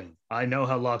doing? I know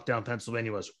how locked down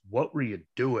Pennsylvania was. What were you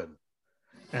doing?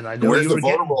 And I know where's the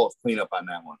voter rolls cleanup on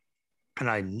that one? And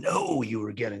I know you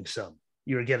were getting some.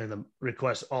 You were getting the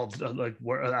requests all like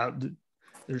where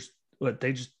there's what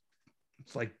they just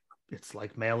it's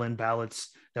like mail-in ballots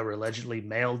that were allegedly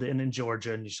mailed in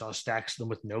Georgia, and you saw stacks of them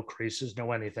with no creases,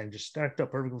 no anything, just stacked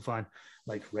up perfectly fine,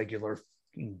 like regular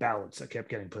ballots that kept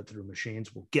getting put through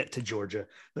machines. We'll get to Georgia,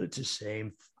 but it's the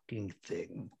same fucking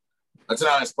thing. That's an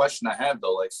honest question I have,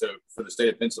 though. Like, so for the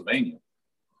state of Pennsylvania,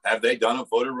 have they done a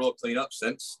voter roll cleanup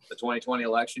since the 2020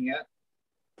 election yet?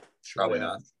 Sure, Probably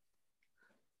not.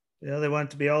 Yeah, they want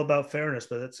it to be all about fairness,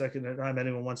 but that's the second time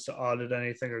anyone wants to audit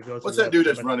anything or go through. What's that dude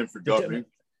that's running for governor?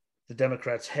 The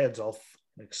Democrats' heads all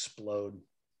explode.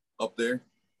 Up there?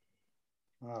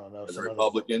 I don't know. As a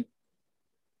Republican?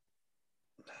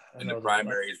 In the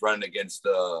primary, he's running against...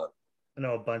 I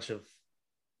know a bunch of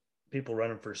people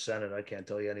running for Senate. I can't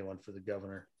tell you anyone for the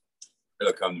governor.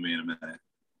 It'll come to me in a minute.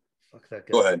 Fuck that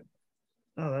guy. Go ahead.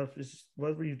 Oh,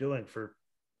 what were you doing for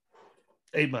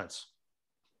 8 months?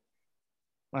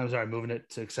 I was moving it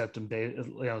to accept them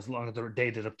as long as they're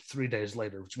dated up to 3 days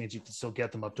later, which means you can still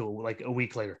get them up to like a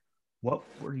week later. What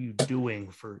were you doing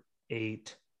for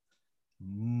 8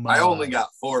 months? I only got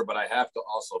 4, but I have to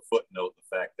also footnote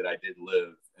the fact that I did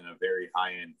live in a very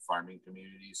high-end farming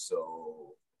community,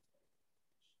 so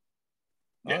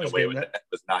getting away with that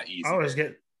was not easy.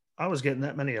 I was getting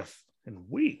that many in a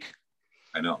week.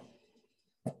 I know.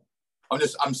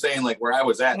 I'm saying like where I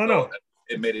was at. Though,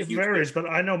 it made a huge varies, difference.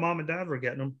 But I know mom and dad were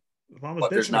getting them. Mom was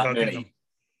bitching about getting them.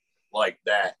 Like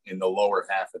that in the lower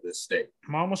half of this state.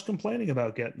 Mom was complaining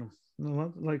about getting them.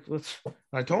 Like,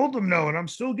 I told them no, and I'm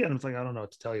still getting them. It's like, I don't know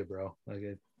what to tell you, bro.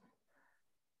 Like,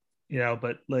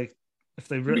 but like, if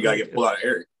they really, you gotta get pulled out of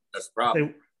Eric. That's the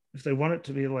problem. If they want it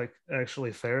to be like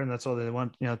actually fair, and that's all they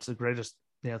want, it's the greatest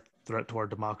threat to our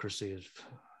democracy is.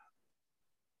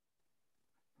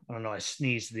 I don't know. I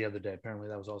sneezed the other day. Apparently,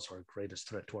 that was also our greatest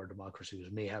threat to our democracy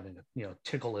was me having a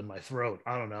tickle in my throat.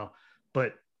 I don't know,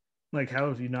 but like, how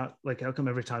have you not like? How come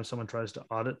every time someone tries to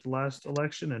audit the last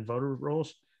election and voter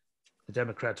rolls, the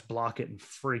Democrats block it and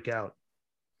freak out?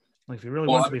 Like, if you really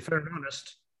want to be fair and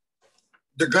honest,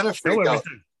 they're gonna freak out.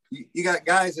 You got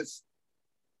guys that's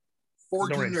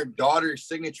forging their daughter's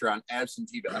signature on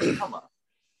absentee ballots. Come on,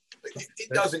 it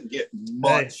doesn't get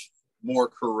much more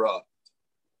corrupt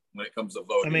when it comes to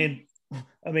voting.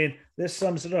 I mean, this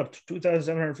sums it up.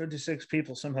 2,756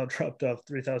 people somehow dropped off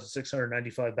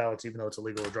 3,695 ballots, even though it's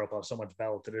illegal to drop off so much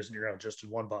ballot that isn't your own, just in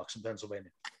one box in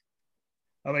Pennsylvania.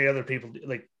 How many other people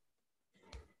like?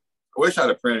 I wish I'd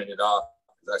have printed it off.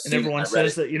 And everyone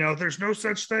says that there's no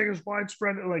such thing as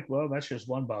widespread. Like, well, that's just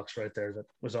one box right there that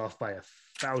was off by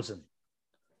 1,000.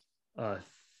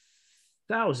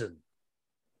 1,000.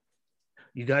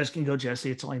 You guys can go,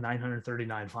 Jesse. It's only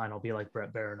 939. Fine, I'll be like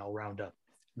Brett Barron. I'll round up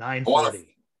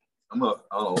 940.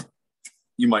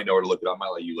 You might know where to look it up. I might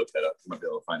let you look that up. You might be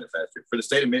able to find it faster. For the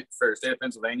state of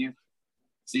Pennsylvania,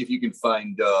 see if you can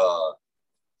find the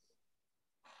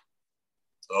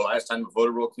last time the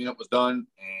voter roll cleanup was done.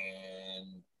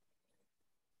 And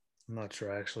I'm not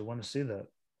sure I actually want to see that.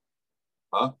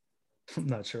 Huh? I'm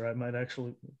not sure. I might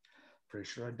actually. Pretty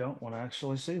sure I don't want to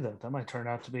actually see that. That might turn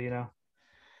out to be,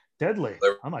 deadly.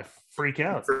 I might freak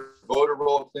out. For voter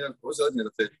roll cleanup, what was the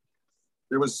other thing?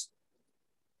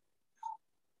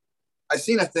 I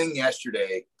seen a thing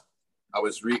yesterday.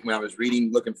 When I was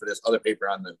reading, looking for this other paper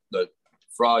on the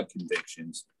fraud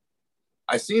convictions.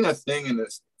 I seen a thing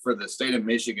for the state of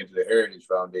Michigan to the Heritage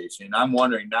Foundation. And I'm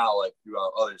wondering now, like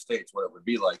throughout other states, what it would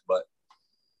be like. But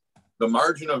the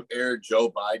margin of error Joe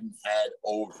Biden had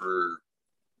over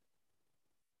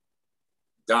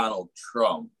Donald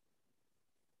Trump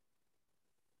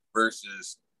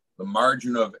versus the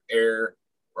margin of error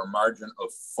or margin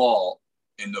of fault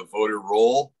in the voter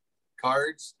roll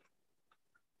cards,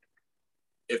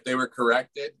 if they were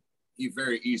corrected, he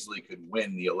very easily could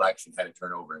win the election had it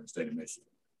turned over in the state of Michigan.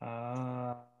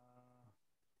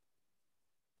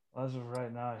 As of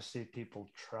right now, I see people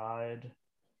tried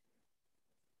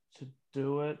to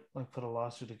do it, like put a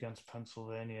lawsuit against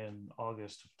Pennsylvania in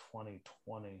August of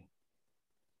 2020.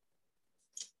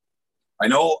 I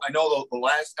know. The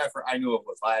last effort I knew of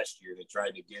was last year. They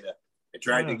tried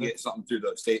to get something through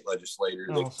the state legislature.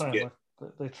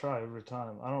 They try every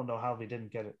time. I don't know how they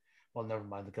didn't get it. Well, never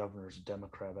mind. The governor's a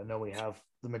Democrat. I know we have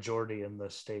the majority in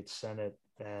the state Senate,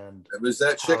 and it was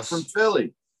that chick from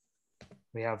Philly.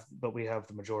 We have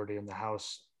the majority in the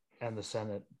House and the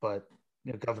Senate, but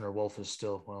Governor Wolf is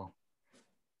still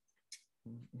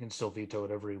he can still veto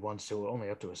whatever he wants to, only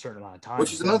up to a certain amount of time.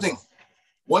 Which is another thing.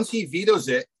 Once he vetoes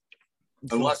it,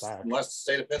 unless the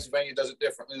state of Pennsylvania does it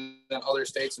differently than other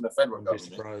states and the federal government.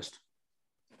 Surprised.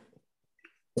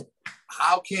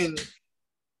 How can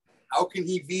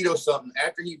he veto something?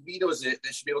 After he vetoes it,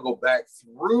 they should be able to go back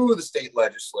through the state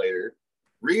legislature,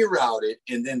 reroute it,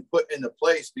 and then put into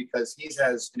place because he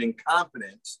has an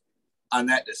incompetence on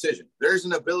that decision. There's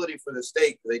an ability for the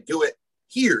state. They do it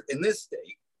here in this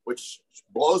state, which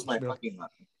blows my fucking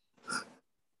mind.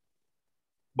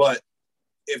 But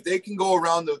if they can go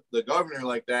around the governor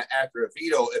like that after a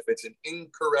veto, if it's an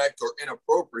incorrect or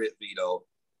inappropriate veto,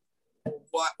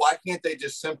 why can't they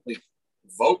just simply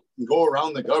vote and go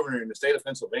around the governor in the state of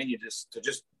Pennsylvania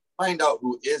to find out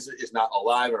who is not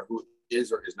alive or who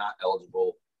is or is not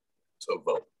eligible to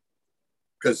vote?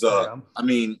 Because I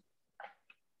mean,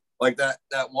 like that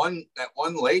one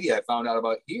lady I found out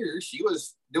about here, she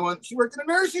worked in a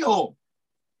nursing home.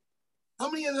 How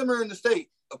many of them are in the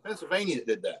state of Pennsylvania that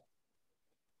did that?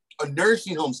 A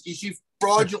nursing home. She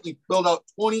fraudulently filled out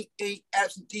 28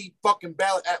 absentee fucking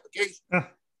ballot applications.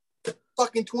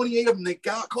 Fucking 28 of them. They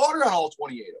caught her on all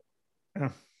 28 of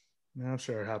them. Yeah, I'm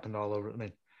sure it happened all over. I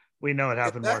mean, we know it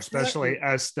happened more, especially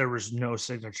as there was no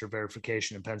signature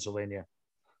verification in Pennsylvania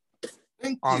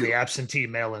on the absentee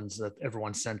mail-ins that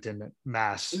everyone sent in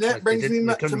mass. And that brings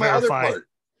me to my other part.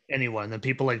 Anyone. Then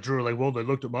people like Drew are like, well, they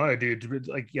looked at my ID.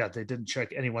 Like, yeah, they didn't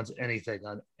check anyone's anything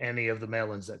on any of the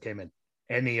mail-ins that came in.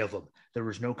 Any of them. There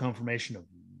was no confirmation of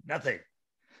nothing.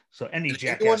 So any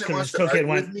jackass could have still get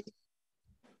one.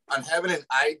 On having an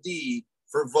ID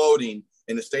for voting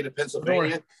in the state of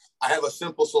Pennsylvania, I have a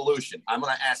simple solution. I'm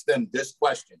going to ask them this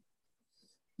question.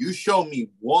 You show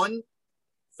me one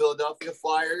Philadelphia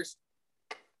Flyers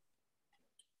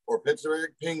or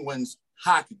Pittsburgh Penguins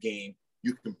hockey game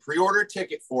you can pre-order a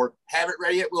ticket for, have it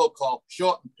ready at will call, show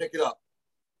up and pick it up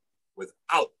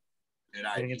without an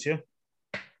ID. I think it's you.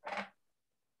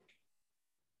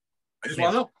 I just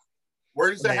want to know,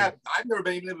 where does that happen? I've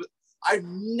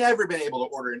never been able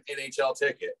to order an NHL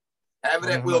ticket, have it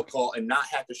at will call, and not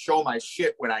have to show my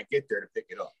shit when I get there to pick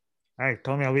it up. All right,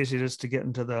 tell me how easy it is to get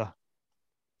into the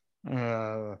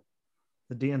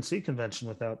DNC convention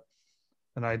without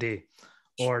an ID,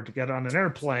 or to get on an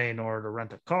airplane, or to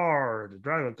rent a car, or to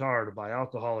drive a car, to buy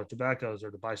alcohol or tobaccos,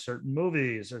 or to buy certain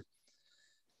movies, or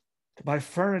to buy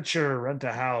furniture, rent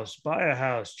a house, buy a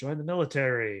house, join the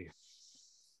military.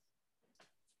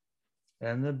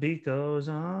 And the beat goes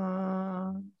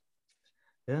on.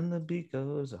 And the beat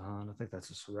goes on. I think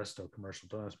that's a Soresto commercial.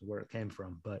 Don't ask me where it came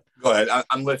from, but go ahead.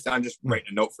 I'm listening. I'm just writing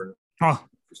a note for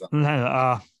something.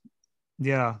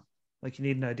 Yeah, like you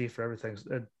need an ID for everything.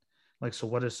 Like, so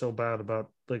what is so bad about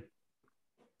like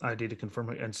ID to confirm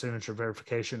and signature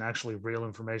verification? Actually, real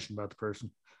information about the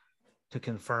person to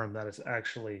confirm that it's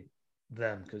actually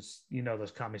them, because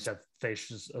those commies have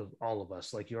faces of all of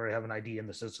us. Like, you already have an ID in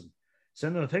the system.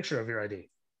 Send them a picture of your ID.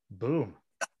 Boom.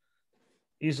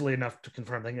 Easily enough to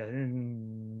confirm.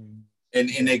 And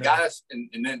they got us. And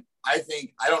then I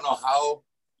don't know how.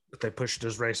 But they pushed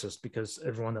as racist, because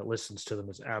everyone that listens to them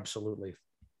is absolutely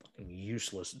fucking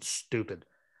useless and stupid.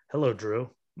 Hello, Drew,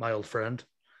 my old friend.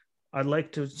 I'd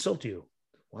like to insult you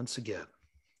once again.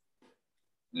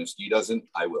 And if Steve doesn't,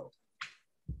 I will.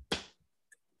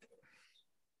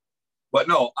 But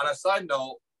no, on a side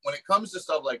note, when it comes to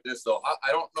stuff like this, though,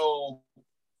 I don't know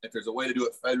if there's a way to do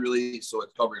it federally so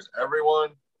it covers everyone,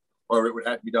 or it would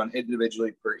have to be done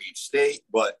individually per each state.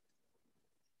 But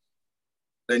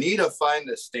they need to find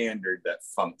a standard that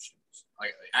functions.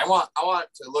 I want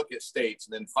to look at states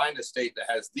and then find a state that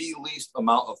has the least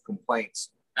amount of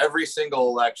complaints every single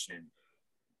election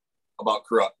about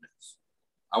corruptness.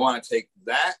 I want to take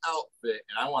that outfit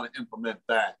and I want to implement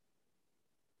that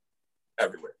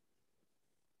everywhere.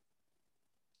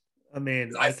 I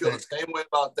mean, I feel the same way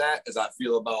about that as I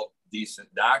feel about decent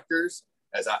doctors,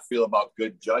 as I feel about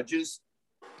good judges,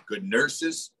 good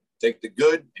nurses. Take the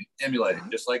good and emulate it,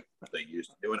 just like they used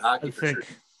to do in hockey.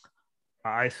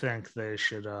 I think they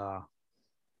should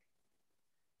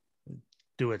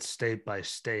do it state by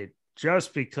state,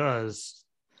 just because,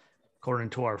 according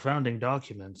to our founding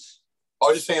documents. I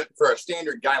was just saying, for a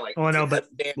standard guy like. Oh, no, but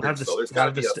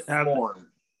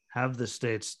have the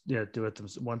states, do it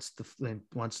once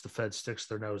the Fed sticks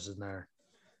their nose in there.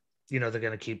 They're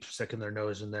going to keep sticking their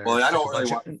nose in there. Well, I don't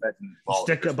really want the Fed involved.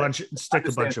 Stick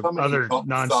a bunch of other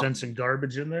nonsense and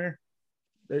garbage in there.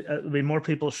 I mean, more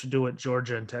people should do what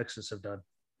Georgia and Texas have done,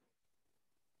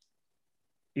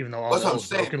 even though all that was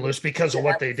broken loose because of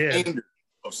what they did.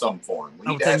 Of some form.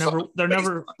 They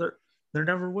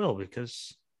never will,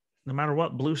 because no matter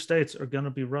what, blue states are going to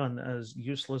be run as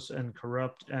useless and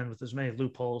corrupt and with as many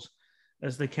loopholes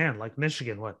as they can. Like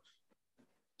Michigan,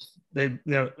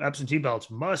 absentee ballots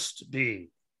must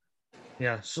be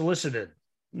solicited.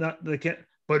 Not they can't,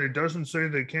 but it doesn't say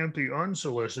they can't be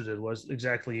unsolicited. Was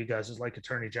exactly you guys is like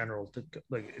Attorney General to,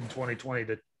 like in 2020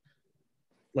 to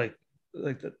like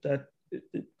that.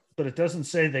 But it doesn't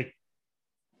say they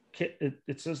can't.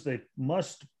 It says they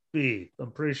must be.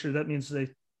 I'm pretty sure that means they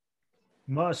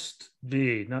must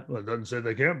be. It doesn't say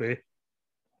they can't be.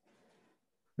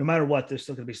 no matter what, there's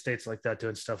still going to be states like that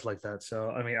doing stuff like that. So,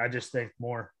 I mean, I just think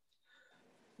more,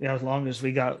 as long as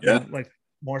we got like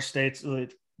more states,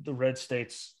 like the red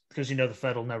states, because the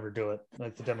Fed will never do it.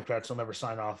 Like the Democrats will never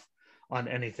sign off on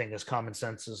anything as common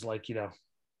sense as like,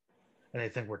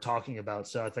 anything we're talking about.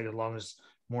 So I think as long as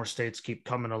more states keep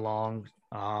coming along,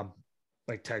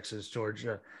 like Texas,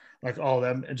 Georgia, like all of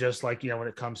them, and just like, when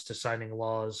it comes to signing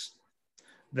laws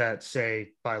that say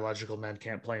biological men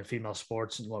can't play in female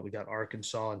sports, and what we got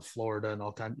Arkansas and Florida and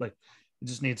all kind, like it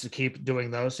just needs to keep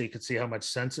doing those so you can see how much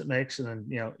sense it makes. And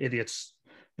then, idiots,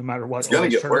 no matter what, it's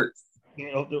going to get worse.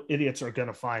 The idiots are going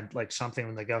to find like something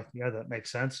when they go, yeah, that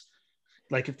makes sense.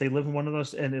 Like if they live in one of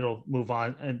those, and it'll move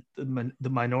on. And the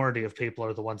minority of people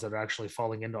are the ones that are actually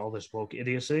falling into all this woke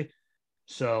idiocy.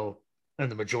 So, and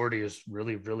the majority is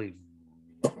really, really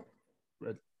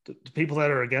the people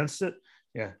that are against it.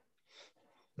 Yeah.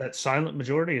 That silent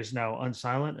majority is now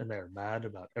unsilent, and they're mad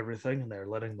about everything, and they're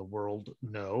letting the world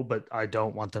know. But I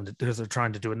don't want them to, because they're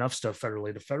trying to do enough stuff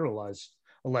federally to federalize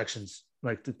elections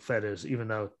like the Fed is, even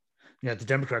though the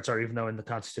Democrats are, even though in the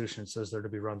Constitution it says they're to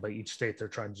be run by each state, they're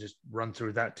trying to just run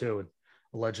through that too. And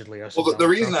allegedly, us the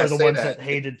reason are the ones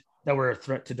that were a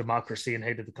threat to democracy and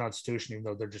hated the Constitution, even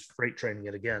though they're just freight training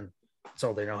it again. That's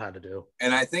all they know how to do.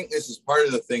 And I think this is part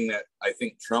of the thing that I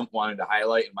think Trump wanted to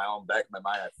highlight in my own back of my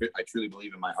mind. I truly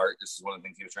believe in my heart, this is one of the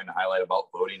things he was trying to highlight about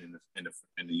voting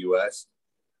in the U.S.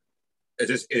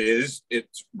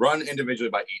 It's run individually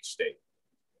by each state.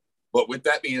 But with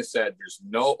that being said, there's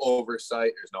no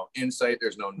oversight, there's no insight,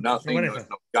 there's no nothing, there's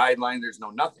no guideline, there's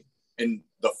no nothing. And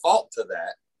the fault to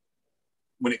that,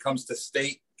 when it comes to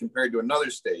state compared to another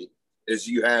state, is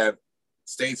you have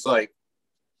states like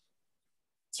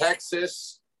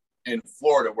Texas and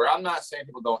Florida, where I'm not saying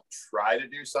people don't try to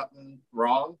do something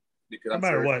wrong, because I'm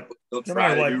sure they'll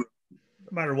try to do.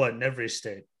 No matter what, in every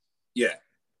state. Yeah.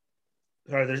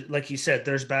 Or there's, like you said,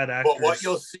 there's bad actors. But what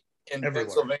you'll see in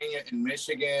Pennsylvania and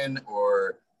Michigan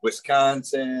or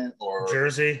Wisconsin or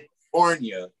Jersey,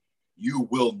 California, you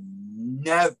will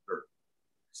never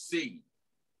see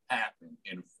happen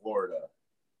in Florida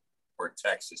or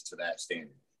Texas to that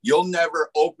standard. You'll never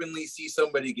openly see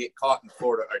somebody get caught in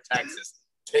Florida or Texas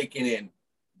taking in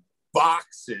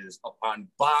boxes upon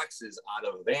boxes out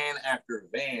of van after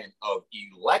van of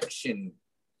election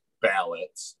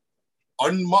ballots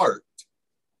unmarked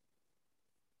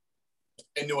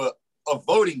into a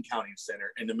voting counting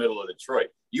center in the middle of Detroit.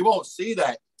 You won't see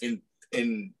that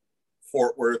in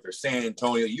Fort Worth or San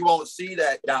Antonio. You won't see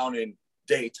that down in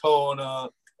Daytona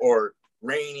or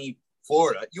rainy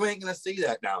Florida. You ain't going to see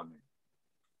that down there.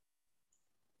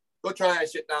 Go try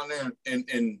that shit down there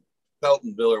in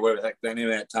Peltonville or whatever the heck the name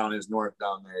of that town is north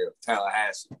down there of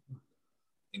Tallahassee.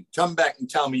 And come back and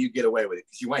tell me you get away with it,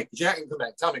 because you ain't. Because you're not going to come back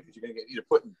and tell me, because you're going to get either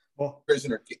put in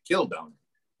prison or get killed down there.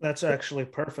 That's actually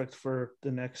perfect for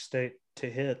the next state to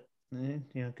hit.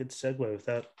 Good segue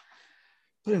without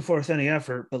putting forth any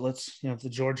effort. But let's, the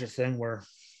Georgia thing where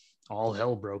all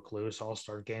hell broke loose,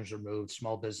 all-star games were moved,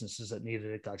 small businesses that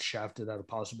needed it got shafted out of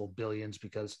possible billions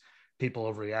because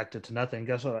people overreacted to nothing.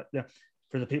 Guess what? Yeah,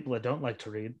 for the people that don't like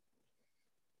to read,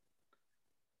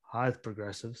 hi,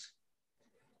 progressives.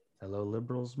 Hello,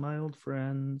 liberals, my old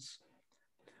friends.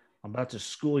 I'm about to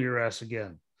school your ass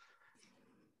again.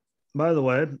 By the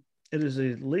way, it is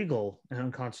illegal and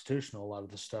unconstitutional, a lot of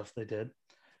the stuff they did,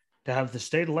 to have the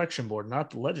state election board,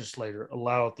 not the legislator,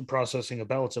 allow the processing of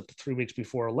ballots up to 3 weeks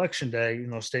before election day.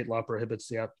 State law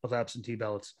prohibits of absentee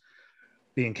ballots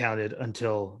being counted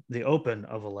until the open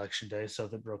of election day. So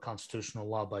they broke constitutional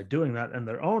law by doing that, and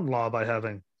their own law by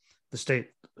having the state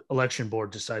election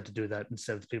board decide to do that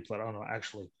instead of the people that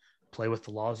actually play with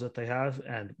the laws that they have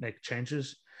and make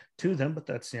changes to them. But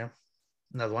that's,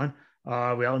 another one.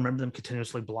 We all remember them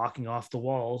continuously blocking off the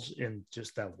walls in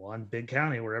just that one big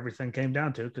county where everything came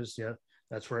down to, because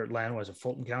that's where Atlanta was, a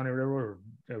Fulton County or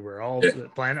whatever. We're all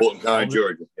planet. Fulton County,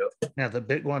 Georgia. Yep. Yeah, the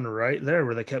big one right there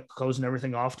where they kept closing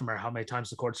everything off, no matter how many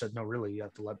times the court said, no, really, you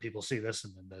have to let people see this.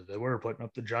 And then they were putting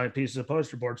up the giant pieces of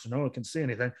poster board so no one can see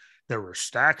anything. There were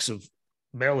stacks of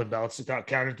mail-in ballots that got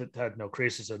counted that had no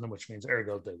creases in them, which means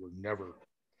ergo they were never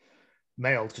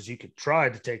mailed, because you could try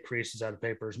to take creases out of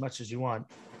paper as much as you want.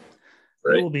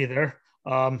 Right. It will be there.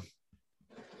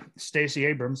 Stacey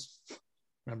Abrams,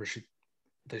 remember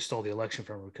they stole the election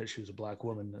from her because she was a black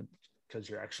woman, because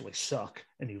you actually suck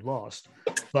and you lost.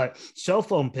 But cell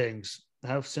phone pings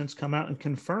have since come out and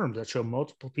confirmed that show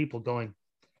multiple people going,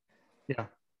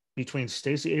 between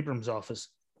Stacey Abrams' office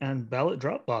and ballot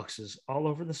drop boxes all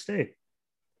over the state.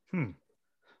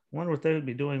 Wonder what they would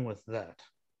be doing with that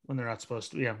when they're not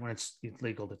supposed to. When it's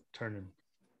illegal to turn in.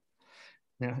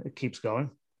 Yeah, it keeps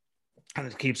going. And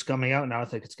it keeps coming out now. I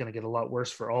think it's going to get a lot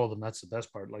worse for all of them. That's the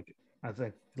best part. Like, I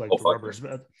think like the rubber's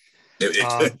bad.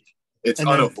 It's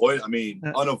unavoidable. I mean,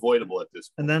 unavoidable at this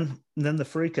point. And then the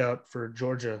freak out for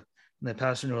Georgia, and they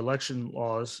passed new election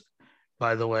laws.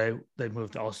 By the way, they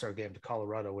moved the All-Star game to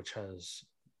Colorado, which has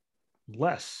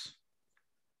less,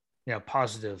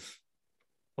 positive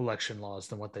election laws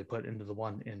than what they put into the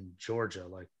one in Georgia.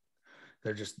 Like,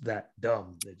 they're just that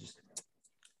dumb.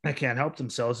 They can't help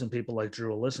themselves, and people like Drew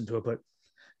will listen to it. But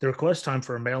the request time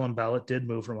for a mail-in ballot did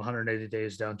move from 180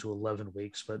 days down to 11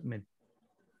 weeks. But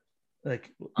I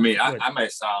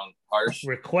might sound harsh.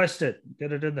 Request it,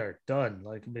 get it in there, done.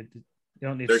 Like, you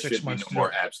don't need there 6 months. There should be no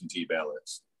more absentee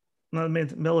ballots. No, I mean,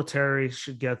 the military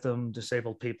should get them.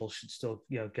 Disabled people should still,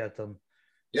 get them.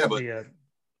 Yeah, but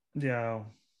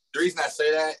the reason I say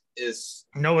that is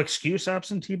no excuse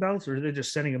absentee ballots, or are they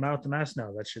just sending them out the mass?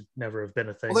 No, that should never have been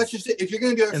a thing. Well, that's just it. If you're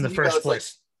going to do in the first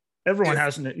place, everyone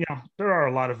hasn't. There are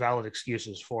a lot of valid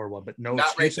excuses for one, but no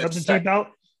excuse absentee ballot.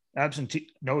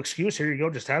 No excuse. Here you go.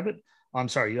 Just have it. I'm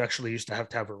sorry. You actually used to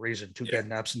have a reason to get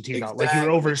an absentee ballot. Like, you're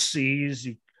overseas,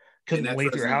 you couldn't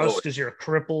leave your house because you're a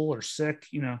cripple or sick.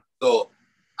 So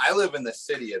I live in the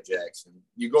city of Jackson.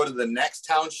 You go to the next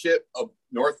township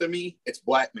north of me, it's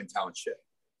Blackman Township.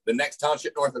 The next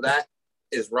township north of that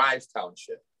is Rives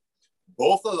Township.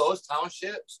 Both of those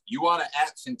townships, you want an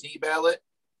absentee ballot,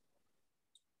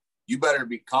 you better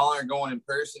be calling or going in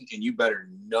person, and you better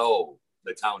know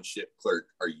the township clerk,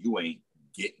 or you ain't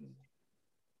getting it.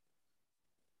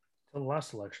 For the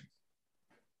last election.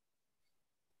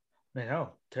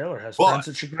 Taylor has friends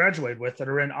that she graduated with that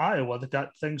are in Iowa that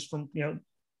got things from,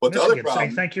 but the other problem,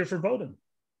 saying thank you for voting.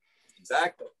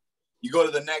 Exactly. You go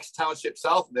to the next township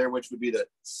south there, which would be the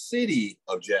city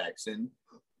of Jackson.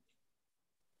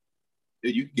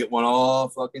 Dude, you can get one all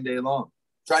fucking day long.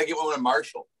 Try to get one in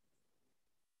Marshall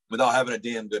without having a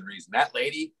damn good reason. That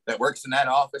lady that works in that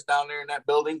office down there in that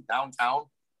building downtown,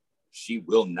 she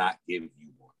will not give you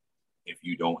one if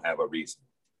you don't have a reason.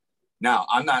 Now,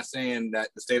 I'm not saying that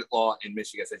the state law in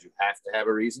Michigan says you have to have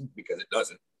a reason, because it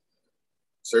doesn't.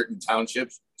 Certain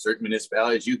townships, certain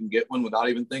municipalities, you can get one without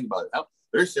even thinking about it. Hell,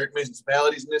 there's certain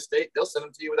municipalities in this state, they'll send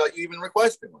them to you without you even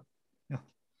requesting one. Yeah,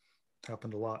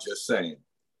 happened a lot. Just saying.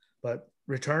 But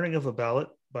returning of a ballot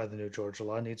by the new Georgia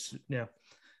law can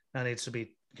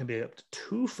be up to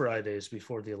 2 Fridays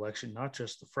before the election, not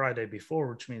just the Friday before,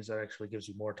 which means that actually gives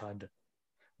you more time to,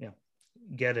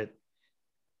 get it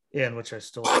in, which I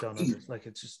still don't understand. Like,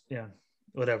 it's just,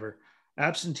 whatever.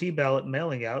 Absentee ballot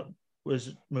mailing out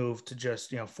was moved to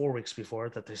just, 4 weeks before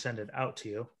that they send it out to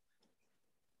you.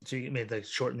 So you made like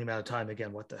shorten the amount of time.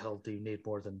 Again, what the hell do you need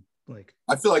more than like?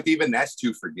 I feel like even that's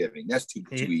too forgiving. That's too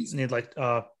easy. You need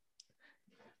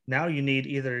now you need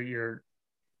either your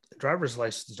driver's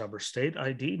license number, state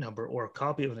ID number, or a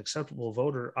copy of an acceptable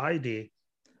voter ID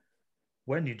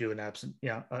when you do an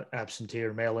absentee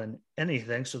or mail in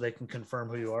anything, so they can confirm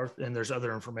who you are. And there's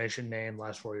other information, name,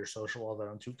 last 4 of your social, all that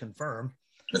on to confirm.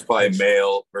 There's probably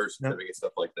mail, birth certificate,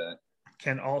 stuff like that.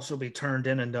 Can also be turned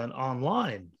in and done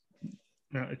online.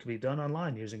 It can be done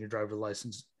online using your driver's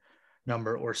license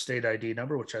number or state ID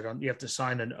number, which you have to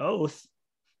sign an oath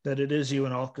that it is you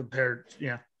and all compared,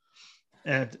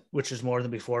 and which is more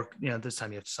than before. This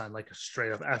time you have to sign like a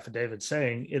straight up affidavit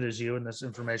saying it is you and this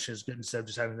information is good, instead of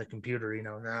just having the computer,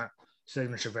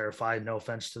 signature verified. No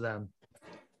offense to them.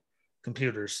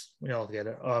 Computers, we all get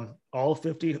it. All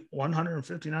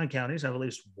 159 counties have at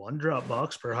least one drop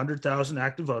box per 100,000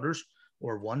 active voters,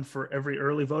 or one for every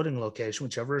early voting location,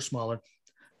 whichever is smaller.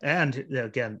 And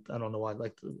again, I don't know why.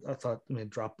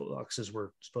 Drop boxes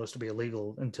were supposed to be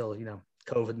illegal until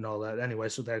COVID and all that. Anyway,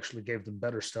 so they actually gave them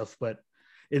better stuff, but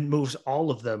it moves all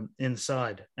of them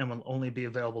inside and will only be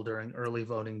available during early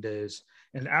voting days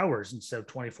and hours instead of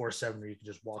 24/7, where you can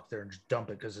just walk there and just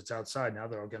dump it because it's outside. Now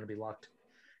they're all going to be locked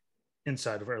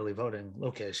inside of early voting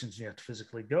locations. You have to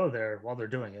physically go there while they're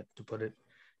doing it to put it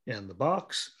in the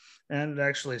box. And it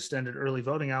actually extended early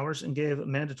voting hours and gave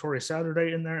mandatory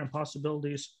Saturday in there and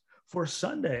possibilities for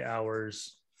Sunday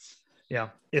hours.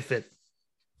 If it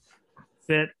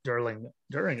fit during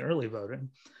early voting.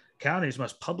 Counties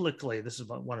must publicly, this is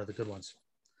one of the good ones,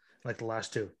 like the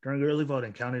last two. During early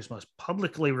voting, counties must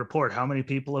publicly report how many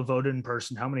people have voted in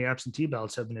person, how many absentee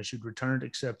ballots have been issued, returned,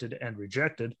 accepted, and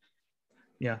rejected.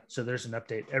 So there's an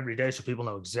update every day so people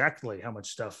know exactly how much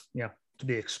stuff, to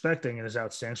be expecting and is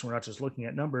outstanding. So we're not just looking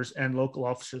at numbers. And local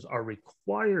officers are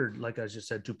required, like I just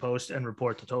said, to post and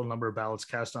report the total number of ballots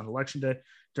cast on election day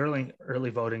during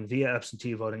early voting via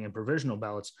absentee voting and provisional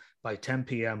ballots by 10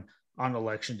 p.m. on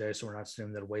election day. So we're not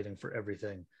sitting there waiting for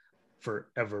everything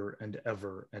forever and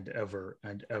ever and ever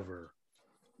and ever.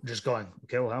 just going,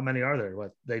 okay, well, how many are there?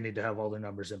 What, they need to have all their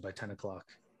numbers in by 10 o'clock.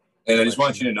 And I just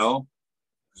want you to know,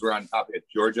 because we're on topic of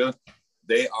Georgia,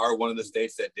 they are one of the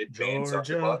states that did ban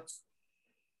Zuckerbucks.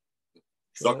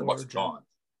 Zuckerbucks gone.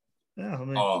 Yeah, I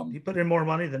mean, he put in more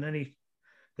money than any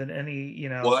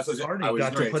well, that's party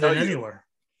got to put in anywhere.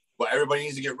 But everybody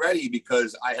needs to get ready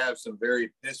because I have some very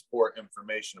piss poor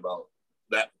information about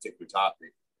that particular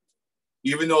topic.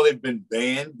 Even though they've been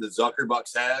banned, the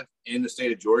Zuckerbucks have in the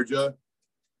state of Georgia,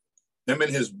 him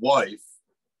and his wife,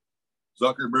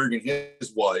 Zuckerberg and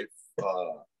his wife,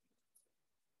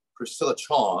 Priscilla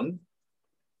Chong,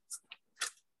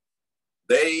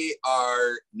 they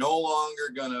are no longer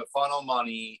going to funnel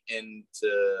money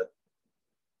into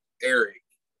Eric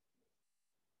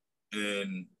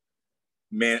and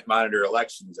monitor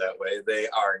elections that way. They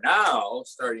are now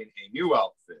starting a new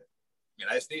outfit. And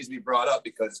this needs to be brought up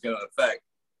because it's going to affect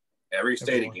every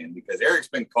state again, because Eric's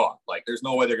been caught. Like, there's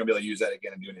no way they're going to be able to use that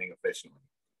again and do anything efficiently.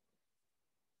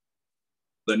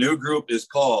 The new group is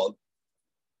called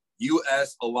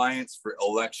U.S. Alliance for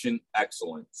Election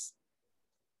Excellence.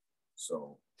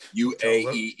 So,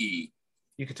 UAEE.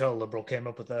 You could tell a liberal came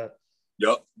up with that.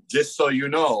 Yep. Just so you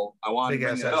know, I want to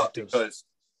bring that up because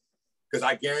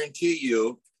I guarantee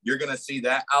you're going to see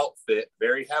that outfit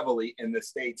very heavily in the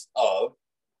states of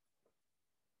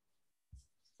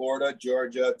Florida,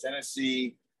 Georgia,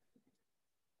 Tennessee,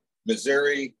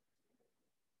 Missouri,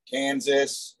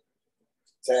 Kansas,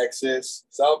 Texas,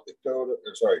 South Dakota,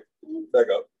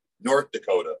 North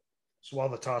Dakota. So all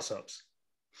the toss-ups.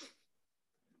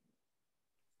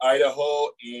 Idaho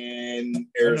and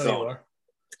Arizona.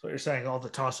 So you're saying all the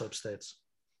toss-up states.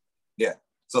 Yeah.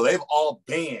 So they've all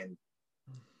banned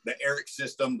the Eric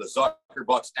system, the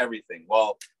Zuckerbucks, everything.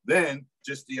 Well, then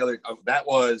just the other, that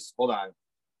was, hold on.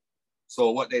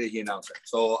 So what day did he announce it?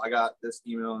 So I got this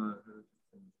email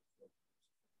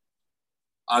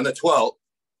on the 12th.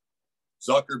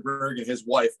 Zuckerberg and his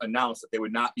wife announced that they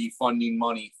would not be funding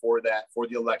money for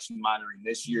the election monitoring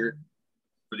this year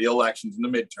for the elections in the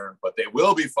midterm, but they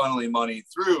will be funneling money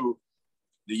through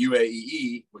the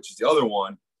UAEE, which is the other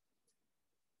one.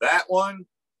 That one,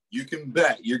 you can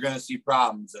bet you're going to see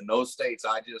problems in those states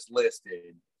I just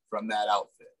listed from that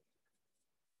outfit.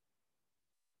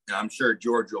 And I'm sure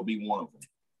Georgia will be one of them.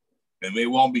 And they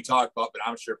won't be talked about, but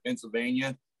I'm sure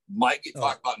Pennsylvania might get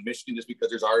talked about in Michigan just because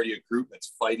there's already a group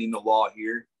that's fighting the law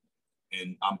here.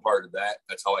 And I'm part of that.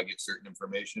 That's how I get certain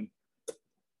information from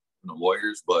the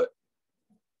lawyers, but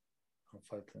I'll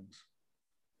fight things.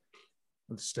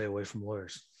 Let's stay away from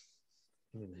lawyers.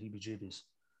 The heebie-jeebies.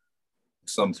 At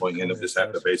some point, you end up just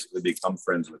have to basically become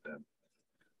friends with them.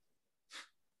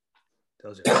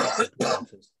 Tells you.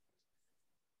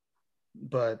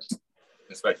 But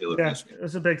especially it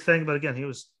was a big thing. But again, he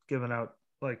was giving out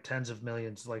like tens of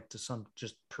millions, like to some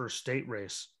just per state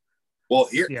race. Well,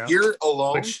 here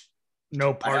alone, which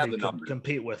no party could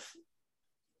compete with.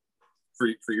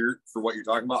 For what you're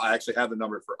talking about, I actually have the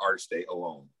number for our state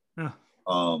alone. Yeah.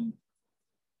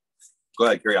 Go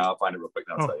ahead, carry on. I'll find it real quick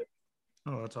and I'll tell you.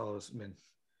 Oh, that's all it was. I mean,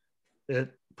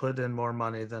 it put in more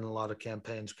money than a lot of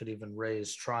campaigns could even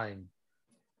raise trying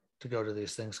to go to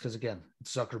these things. Because again,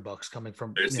 it's Zuckerbucks coming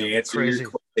from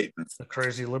the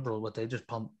crazy liberal, but they just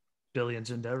pump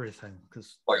billions into everything.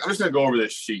 Because I'm just going to go over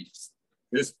this sheet.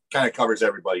 This kind of covers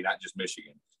everybody, not just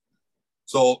Michigan.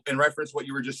 So in reference to what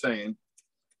you were just saying,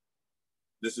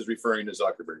 this is referring to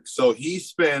Zuckerberg. So he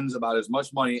spends about as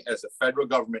much money as the federal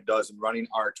government does in running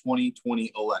our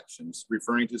 2020 elections,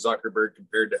 referring to Zuckerberg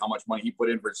compared to how much money he put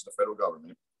in versus the federal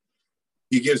government.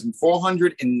 He gives them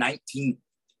 $419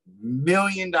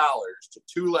 million to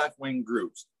two left-wing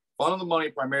groups, funnel the money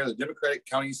primarily to Democratic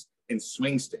counties and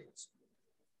swing states.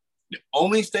 The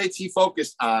only states he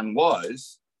focused on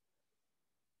was,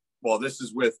 well, this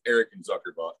is with Eric and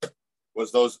Zuckerberg,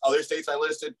 was those other states I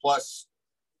listed, plus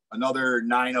another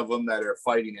 9 of them that are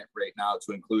fighting it right now,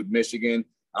 to include Michigan.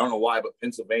 I don't know why, but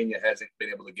Pennsylvania hasn't been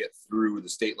able to get through the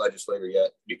state legislature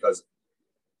yet, because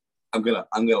I'm gonna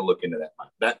look into that.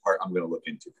 That part I'm gonna look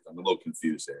into because I'm a little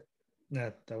confused there. Yeah,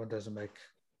 that one doesn't make.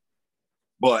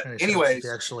 But anyways,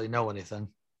 you actually know anything.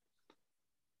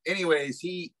 Anyways,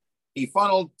 he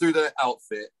funneled through the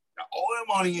outfit, got all that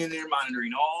money in there,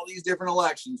 monitoring all these different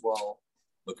elections. Well,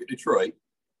 look at Detroit.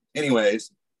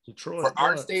 Anyways, for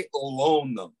our state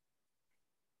alone, though,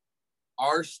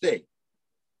 our state,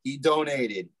 he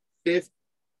donated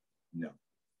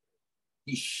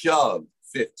he shoved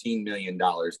 $15 million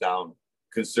down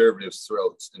conservatives'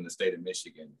 throats in the state of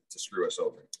Michigan to screw us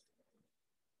over.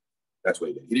 That's what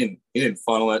he did. He didn't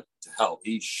funnel it to help.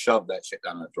 He shoved that shit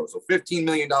down our throat. So $15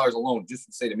 million alone just in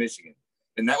the state of Michigan.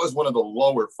 And that was one of the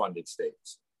lower funded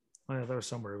states. Oh, yeah, there was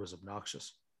somewhere it was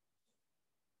obnoxious.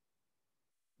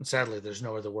 Sadly, there's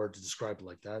no other word to describe it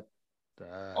like that.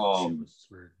 That shit was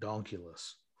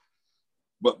redonkulous.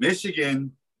 But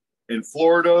Michigan and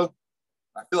Florida,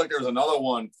 I feel like there's another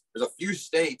one. There's a few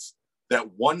states that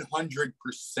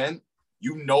 100%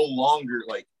 you no longer,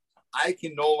 like, I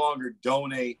can no longer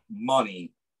donate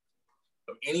money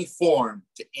of any form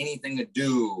to anything to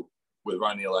do with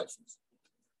running the elections.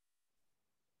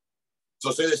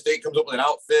 So say the state comes up with an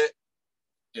outfit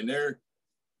and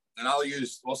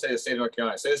we'll say the state of North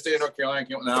Carolina. Say the state of North Carolina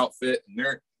came up with an outfit and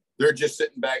they're just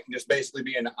sitting back and just basically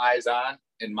being eyes on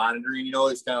and monitoring,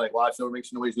 it's kind of like watching over, make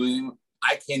sure nobody's doing anything.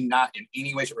 I cannot in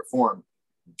any way, shape, or form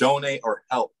donate or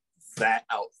help that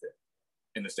outfit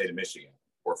in the state of Michigan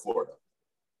or Florida.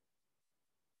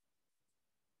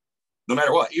 No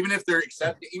matter what, even if they're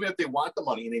accepting, even if they want the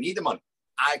money and they need the money,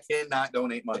 I cannot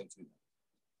donate money to them.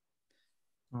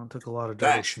 Well, it took a lot of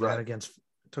dirty shenanigans. Right.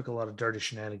 It took a lot of dirty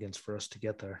shenanigans for us to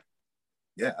get there.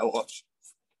 Yeah, a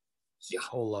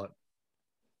whole lot.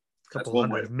 Couple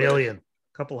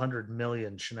hundred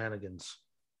million shenanigans.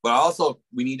 But also,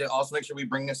 we need to also make sure we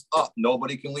bring this up.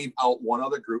 Nobody can leave out one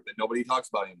other group that nobody talks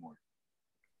about anymore.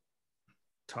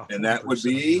 And that would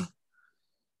be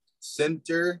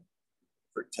Center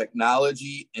for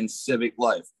Technology and Civic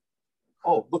Life.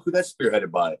 Oh, look who that's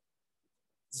spearheaded by.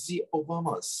 The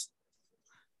Obamas.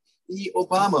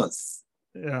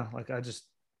 Yeah, like I just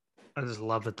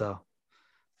love it though.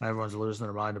 Everyone's losing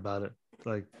their mind about it.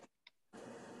 Like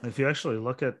if you actually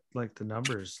look at like the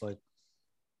numbers, like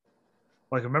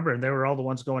remember, and they were all the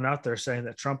ones going out there saying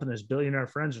that Trump and his billionaire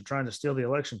friends are trying to steal the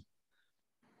election.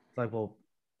 Like, well,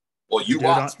 you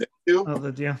watched it too.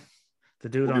 The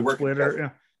dude on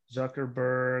Twitter,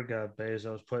 Zuckerberg,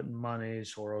 Bezos putting money,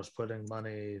 Soros putting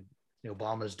money.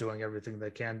 Obama's doing everything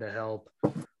they can to help.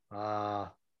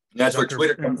 That's where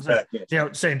Twitter comes back.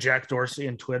 Saying Jack Dorsey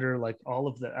and Twitter, like all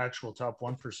of the actual top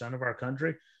 1% of our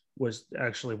country was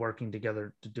actually working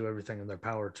together to do everything in their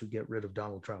power to get rid of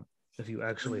Donald Trump. If you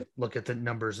actually look at the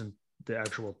numbers and the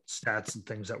actual stats and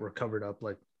things that were covered up,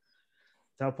 like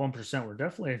top 1% were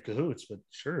definitely in cahoots, but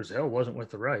sure as hell wasn't with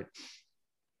the right.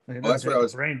 Like it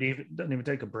doesn't even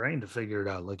take a brain to figure it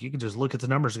out. Like you can just look at the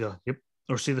numbers and go, yep,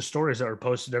 or see the stories that were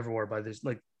posted everywhere by these.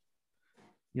 Like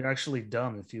you're actually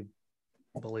dumb if you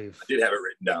believe. I did have it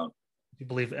written down. If you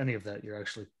believe any of that, you're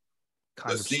actually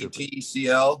kind of stupid. The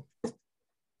CTCL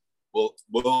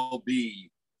will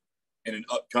be in an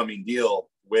upcoming deal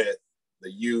with the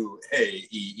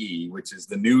UAEE, which is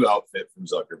the new outfit from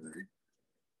Zuckerberg.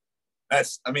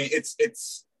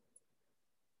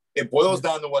 It boils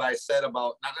down to what I said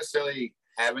about not necessarily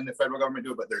having the federal government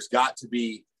do it, but there's got to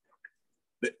be,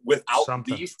 without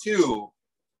something. These two,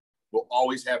 we'll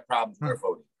always have problems with our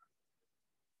voting.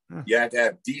 You have to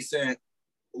have decent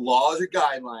laws or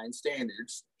guidelines,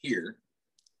 standards here,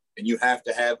 and you have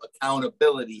to have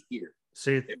accountability here.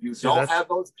 If you don't have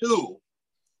those two,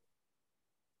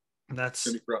 that's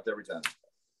going to be corrupt every time.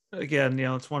 Again,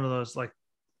 it's one of those, like,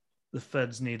 the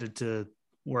feds needed to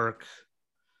work.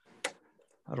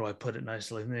 How do I put it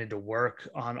nicely? They need to work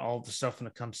on all the stuff when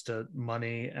it comes to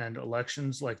money and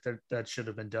elections. Like that should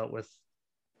have been dealt with,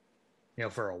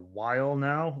 for a while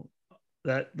now.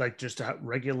 That, like, just to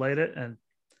regulate it, and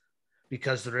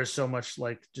because there is so much,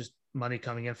 like, just money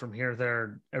coming in from here,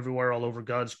 there, everywhere, all over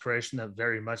God's creation, that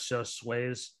very much so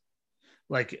sways.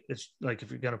 Like, it's like,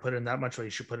 if you're going to put in that much, well, you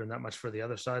should put in that much for the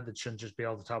other side. That shouldn't just be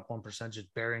all the top 1%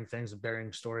 just burying things and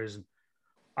burying stories. And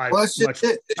I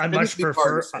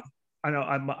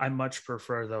much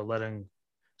prefer though letting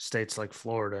states like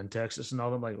Florida and Texas and all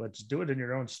them, like, let's do it in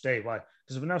your own state. Why?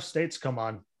 Because if enough states come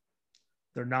on,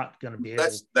 they're not going to be able.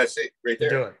 That's it right there.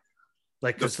 To do it.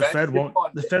 Like, because the Fed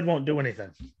won't do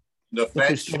anything. The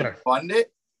Fed should fund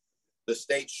it. The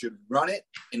state should run it,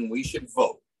 and we should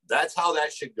vote. That's how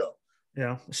that should go.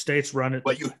 States run it,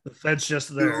 but the Fed's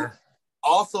just there.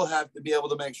 Also have to be able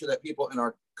to make sure that people in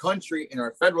our country, in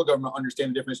our federal government,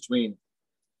 understand the difference between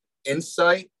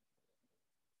insight,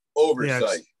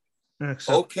 oversight.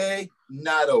 Okay,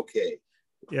 not okay.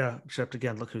 Yeah, except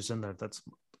again, look who's in there. That's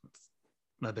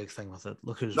my big thing with it.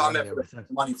 Look who's running everything.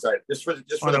 The money side, just for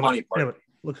the money part. Yeah, but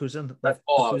look who's in there. That's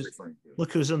all I was referring to.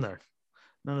 Look who's in there.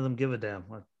 None of them give a damn.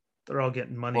 Like, they're all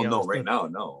getting money. Well, no, right now,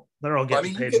 no. They're all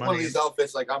getting paid money. One of these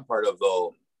outfits, like I'm part of,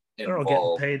 though. They're all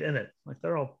getting paid in it. Like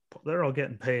they're all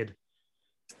getting paid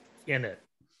in it.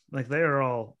 Like they are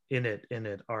all in it. In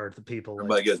it are the people.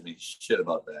 Everybody gives me shit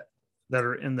about that. That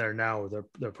are in there now.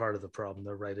 They're part of the problem.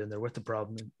 They're right in there with the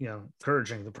problem.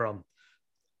 Encouraging the problem.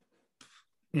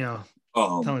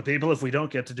 Telling people, if we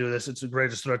don't get to do this, it's the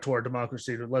greatest threat to our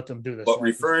democracy to let them do this. But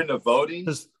referring to voting,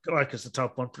 because the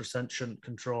top 1% shouldn't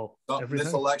control everything.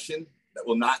 This election that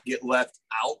will not get left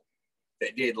out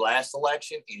that did last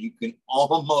election, and you can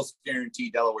almost guarantee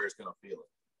Delaware is going to feel it.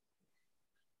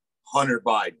 Hunter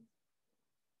Biden.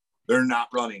 They're not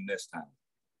running this time.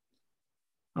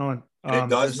 Oh, and it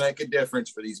does make a difference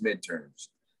for these midterms.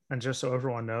 And just so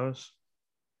everyone knows,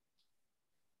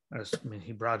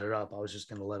 he brought it up. I was just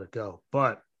going to let it go.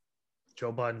 But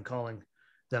Joe Biden calling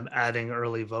them adding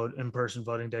early vote, in-person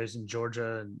voting days in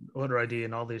Georgia and voter ID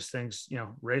and all these things,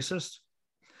 racist.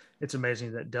 It's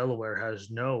amazing that Delaware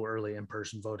has no early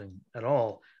in-person voting at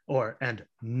all, and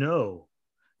no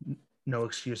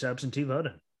excuse absentee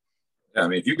voting. Yeah, I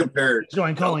mean, if you compare, so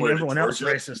I'm calling everyone else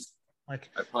Georgia, racist. I've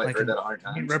probably heard that 100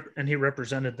 times. He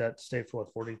represented that state for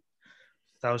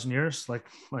 40,000 years. Like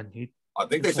when I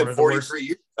think they said 43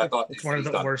 years. I thought it's one of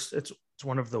the worst. It's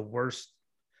one of the worst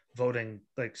voting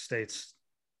states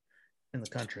in the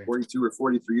country. 42 or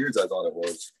 43 years, I thought it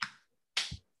was.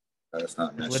 That's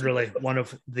not literally one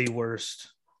of the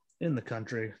worst in the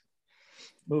country.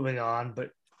 Moving on,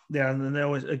 but yeah, and then there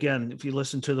was, again, if you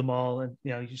listen to them all, and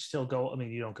you still go. I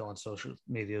mean, you don't go on social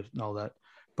media and all that,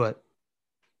 but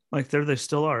there they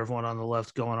still are. Everyone on the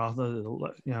left going off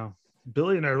the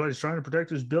billionaire. What he's trying to protect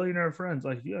his billionaire friends.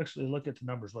 Like, if you actually look at the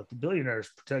numbers, the billionaires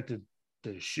protected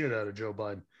the shit out of Joe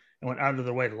Biden and went out of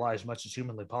their way to lie as much as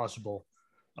humanly possible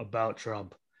about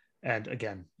Trump. And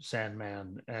again,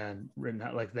 Sandman and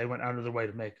they went out of their way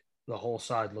to make the whole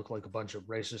side look like a bunch of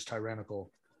racist,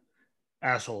 tyrannical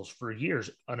assholes for years,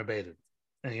 unabated.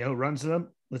 And who runs them?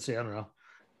 Let's see, I don't know.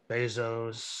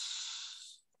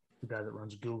 Bezos, the guy that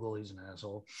runs Google, he's an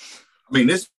asshole. I mean,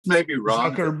 this may be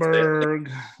wrong.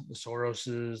 Zuckerberg, the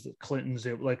Soroses, the Clintons,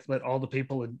 they let all the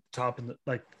people in top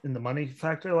in the money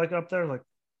factor up there,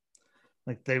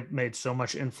 they made so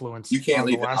much influence. You can't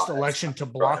leave the last election to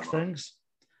block things.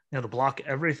 To block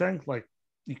everything.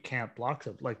 You can't block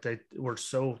them. They were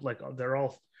so they're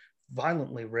all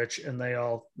violently rich, and they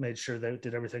all made sure they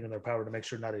did everything in their power to make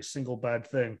sure not a single bad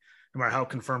thing, no matter how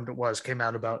confirmed it was, came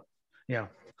out about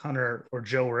Hunter or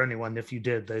Joe or anyone. If you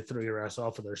did, they threw your ass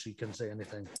off of there, so you couldn't say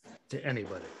anything to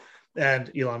anybody. And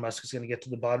Elon Musk is going to get to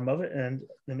the bottom of it, and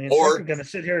we're going to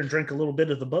sit here and drink a little bit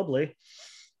of the bubbly.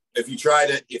 If you try, I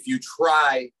don't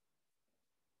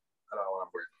know what I'm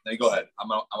weird. Now you go ahead. I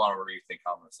want to rethink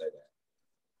how I'm going to say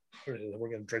that. We're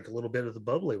going to drink a little bit of the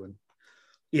bubbly when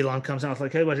Elon comes out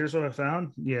hey, but here's what I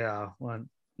found. Yeah. Well,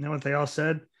 what they all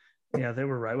said? Yeah, they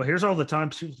were right. Well, here's all the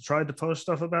times people tried to post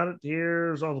stuff about it.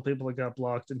 Here's all the people that got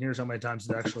blocked, and here's how many times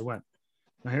it actually went.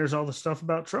 Now, here's all the stuff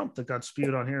about Trump that got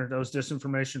spewed on here. That was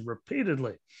disinformation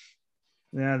repeatedly.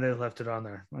 Yeah, they left it on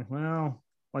there.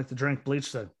 The drink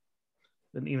bleach said.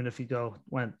 And even if you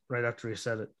went right after he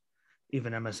said it,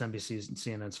 even MSNBC's and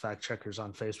CNN's fact checkers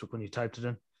on Facebook, when you typed it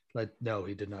in, no,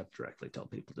 he did not directly tell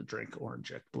people to drink or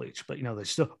inject bleach. But, they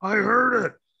still, I heard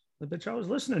it. Bitch, I was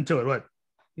listening to it. What?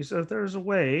 He said, if there's a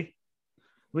way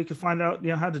we could find out,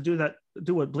 how to do that,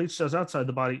 do what bleach does outside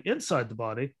the body, inside the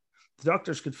body, the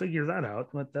doctors could figure that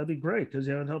out. But that'd be great because,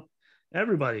 it would help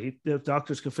everybody. If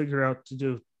doctors could figure out to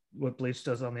do what bleach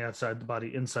does on the outside the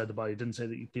body, inside the body. It didn't say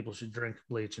that people should drink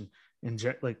bleach and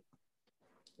inject,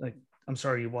 I'm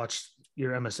sorry, you watched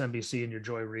your MSNBC and your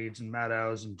Joy Reids and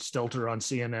Maddows and Stelter on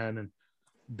CNN and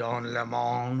Don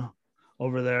Lemon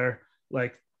over there,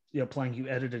 playing you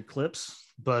edited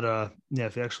clips. But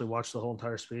if you actually watch the whole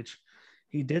entire speech,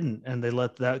 he didn't, and they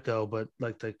let that go. But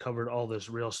they covered all this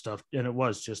real stuff, and it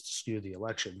was just to skew the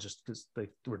election, just because they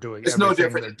were doing everything no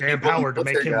different in their damn power to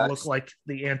make him look like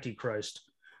the Antichrist.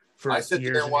 I sit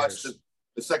there and watch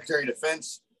the Secretary of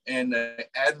Defense and the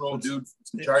Admiral dude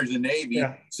in charge of the Navy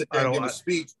sit there and give a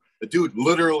speech. The dude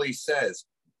literally says,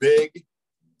 big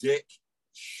dick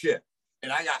shit.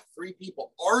 And I got 3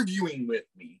 people arguing with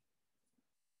me,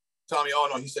 telling me, oh,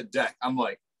 no, he said deck. I'm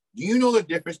like, do you know the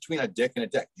difference between a dick and a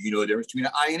deck? Do you know the difference between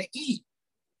an I and an E?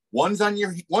 One's on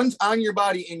your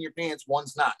body in your pants,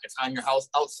 one's not. It's on your house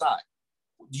outside.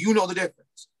 Do you know the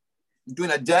difference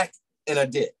between a deck and a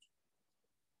dick?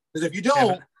 Because if you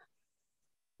don't...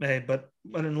 but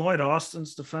in Lloyd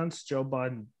Austin's defense, Joe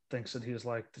Biden thinks that he's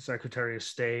like the Secretary of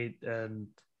State and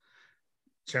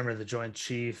Chairman of the Joint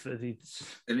Chief. He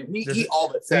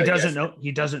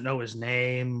doesn't know his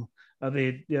name. I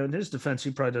mean, in his defense,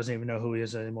 he probably doesn't even know who he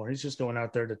is anymore. He's just going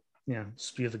out there to,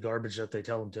 spew the garbage that they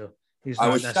tell him to. I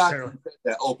was shocked he said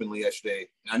that openly yesterday.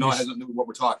 I know it hasn't known what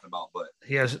we're talking about, but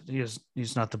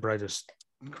he's not the brightest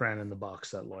crayon in the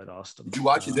box, that Lloyd Austin. Did you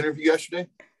watch his interview yesterday?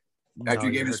 After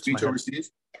he gave his speech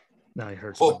overseas? No, he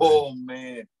hurts. Oh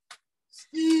man.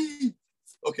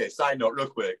 Okay, side note, real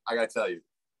quick. I gotta tell you.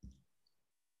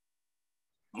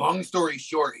 Long story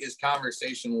short, his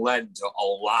conversation led to a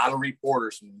lot of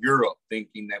reporters from Europe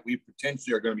thinking that we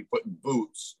potentially are going to be putting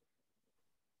boots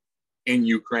in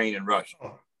Ukraine and Russia.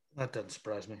 Oh, that doesn't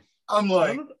surprise me. I'm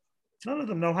like, none of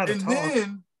them know how to and talk.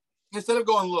 then instead of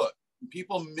going, look,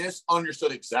 people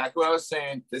misunderstood exactly what I was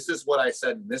saying. This is what I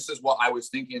said. And this is what I was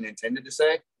thinking and intended to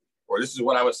say. Or this is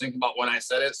what I was thinking about when I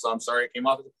said it. So I'm sorry it came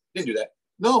off. Didn't do that.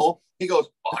 No, he goes,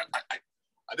 oh,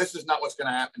 this is not what's going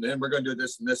to happen. Then we're going to do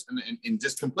this and this and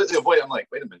just completely avoid it. I'm like,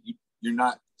 wait a minute. You're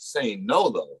not saying no,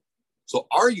 though. So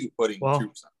are you putting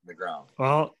troops on the ground?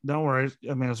 Well, don't worry.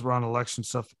 I mean, as we're on election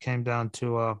stuff, it came down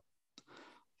to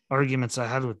arguments I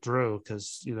had with Drew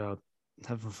because,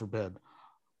 heaven forbid.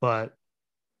 But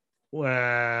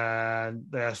when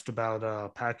they asked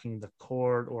about packing the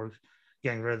court or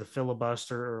getting rid of the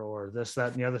filibuster or this,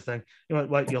 that, and the other thing,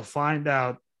 what you'll find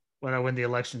out when I win the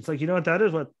election. It's like, you know what that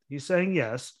is? What he's saying,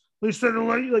 yes. We said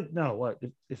like, no, what?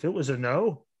 If it was a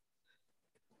no,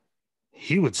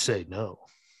 he would say no.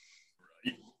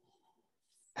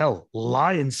 Hell,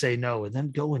 lie and say no and then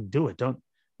go and do it.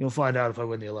 You'll find out if I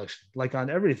win the election. Like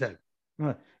on everything.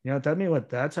 You know what that means? What?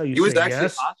 That's how you say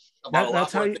yes.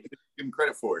 That's how you give him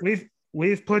credit for it.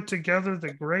 We've put together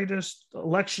the greatest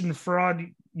election fraud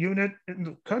unit in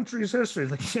the country's history.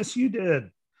 Like, yes, you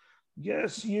did.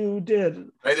 Yes, you did.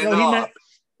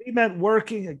 He meant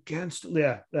working against.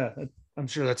 Yeah, I'm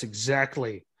sure that's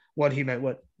exactly what he meant.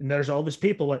 And there's all these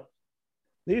people.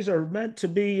 These are meant to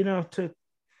be, to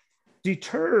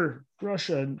deter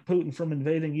Russia and Putin from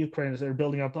invading Ukraine as they're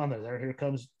building up on there. Here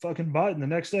comes fucking Biden the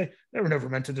next day. They were never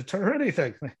meant to deter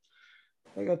anything.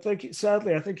 I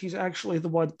think he's actually the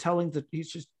one telling that he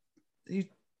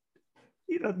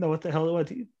doesn't know what the hell it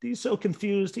was. He's so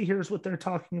confused. He hears what they're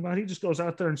talking about. He just goes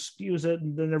out there and spews it,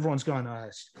 and then everyone's going,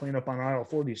 clean up on aisle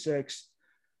 46.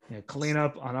 Yeah, clean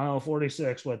up on aisle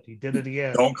 46. What, he did it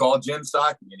again. Don't call Jen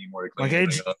Psaki anymore.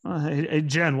 Hey,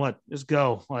 Jen, what? Just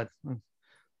go. What?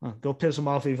 Go piss him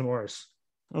off even worse.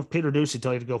 If Peter Ducey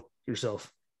tell you to go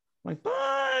yourself. But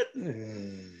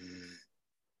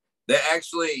they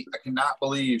actually, I cannot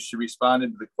believe she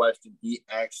responded to the question he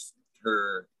asked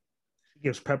her.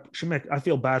 I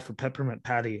feel bad for Peppermint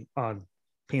Patty on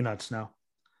Peanuts now.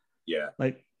 Yeah.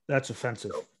 Like, that's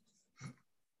offensive.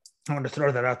 I wanted to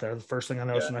throw that out there. The first thing I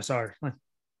noticed when I saw her.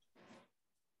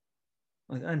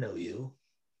 Like, I know you.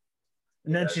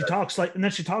 And then she talks like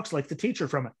the teacher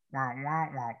from it. Wah, wah,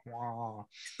 wah,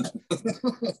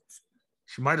 wah.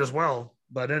 She might as well.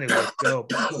 But anyway, go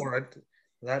for it.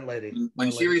 That lady. When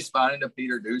she responded to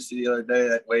Peter Ducey the other day,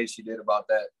 that way she did about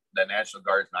that National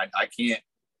Guardsman, I can't.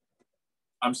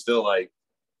 I'm still like,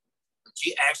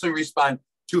 she actually responded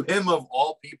to him of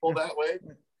all people that way.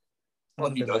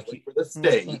 Well, he does for the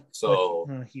state. So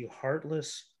you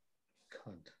heartless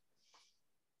cunt.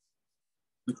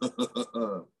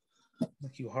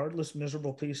 Like, you heartless,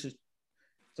 miserable piece of.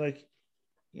 It's like,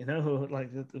 it's all right.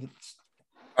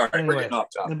 Anyway, we're getting off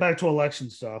topic. Back to election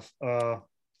stuff. All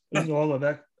of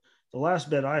that. The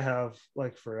last bit I have,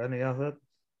 for any of it,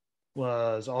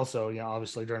 was also,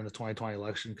 obviously during the 2020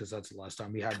 election, because that's the last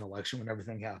time we had an election when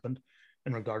everything happened,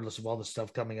 and regardless of all the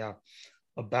stuff coming out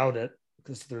about it,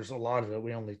 because there's a lot of it,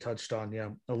 we only touched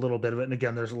on a little bit of it, and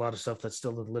again, there's a lot of stuff that's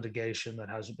still in litigation that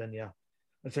hasn't been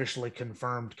officially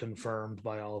confirmed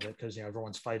by all of it, because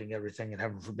everyone's fighting everything, and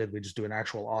heaven forbid we just do an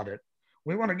actual audit.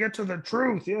 We want to get to the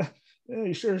truth. Yeah,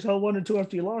 you sure as hell wanted to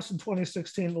after you lost in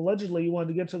 2016. Allegedly, you wanted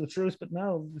to get to the truth, but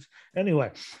now,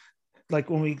 anyway,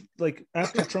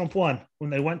 after Trump won, when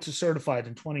they went to certified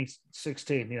in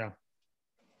 2016,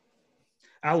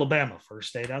 Alabama first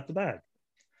state out the bag,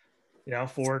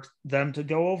 for them to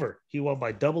go over. He won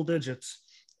by double digits,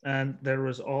 and there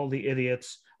was all the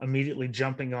idiots immediately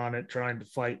jumping on it, trying to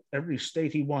fight every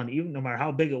state he won, even no matter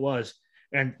how big it was.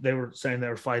 And they were saying they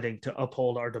were fighting to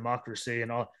uphold our democracy and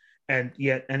all. And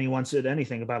yet anyone said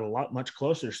anything about a lot much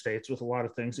closer states with a lot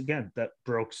of things, again, that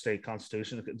broke state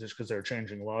constitution just because they're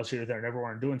changing laws here, there, and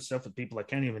everyone doing stuff with people that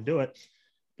can't even do it.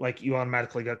 Like, you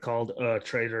automatically got called a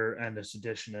traitor and a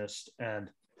seditionist, and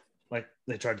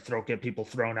they tried to get people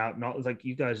thrown out. And all,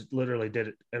 you guys literally did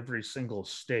it every single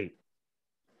state.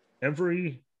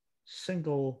 Every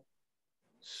single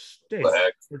state.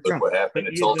 Look what happened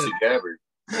to Tulsi Gabbard.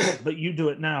 But you do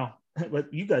it now.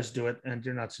 But you guys do it, and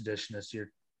you're not seditionists.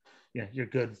 You're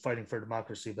good fighting for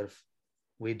democracy. But if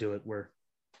we do it, we're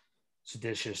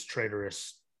seditious,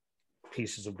 traitorous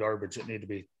pieces of garbage that need to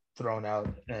be thrown out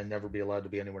and never be allowed to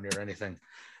be anywhere near anything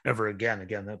ever again.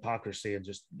 Again, the hypocrisy and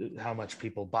just how much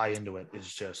people buy into it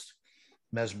is just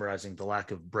mesmerizing. The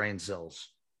lack of brain cells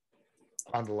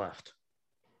on the left.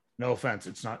 No offense.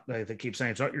 It's not, they keep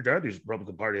saying it's not your daddy's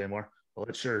Republican Party anymore. Well,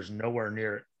 it sure is nowhere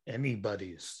near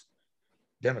anybody's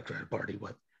Democratic Party.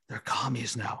 What? They're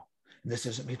commies now. And this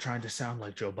isn't me trying to sound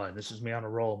like Joe Biden. This is me on a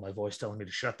roll. My voice telling me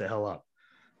to shut the hell up.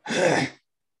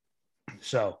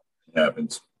 So it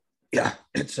happens. Yeah,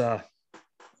 it's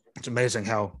amazing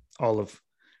how all of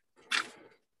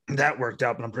that worked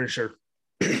out, but I'm pretty sure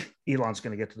Elon's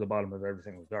going to get to the bottom of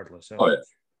everything regardless. So. Oh yeah.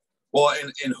 Well,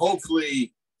 and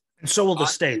hopefully, and so will the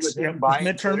states. Yeah,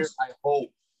 midterms. Twitter,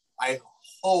 I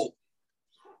hope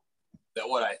that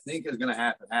what I think is going to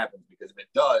happen happens, because if it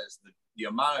does, the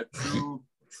amount of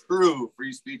true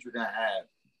free speech we're going to have,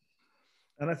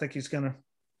 and I think he's going to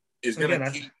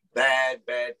keep bad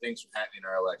things from happening in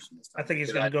our election this time. I think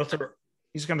he's going to go through.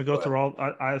 He's going to go through all.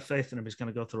 I have faith in him. He's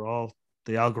going to go through all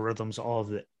the algorithms, all of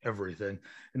the everything,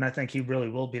 and I think he really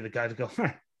will be the guy to go.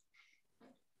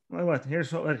 Well, what?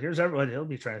 Here's everyone. He'll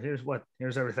be trying.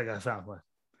 Here's everything I found. What?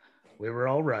 We were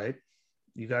all right.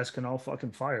 You guys can all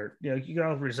fucking fire. Yeah, you can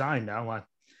all resign now. What?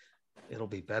 It'll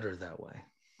be better that way.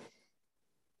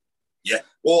 Yeah.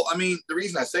 Well, I mean, the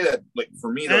reason I say that, like,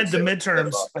 for me, and the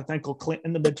midterms, I think we'll clean.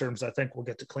 In the midterms, I think we'll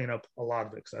get to clean up a lot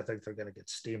of it, because I think they're going to get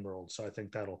steamrolled. So I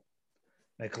think that'll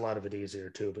make a lot of it easier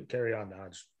too. But carry on now. I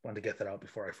just wanted to get that out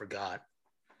before I forgot.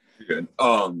 You're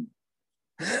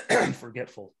good.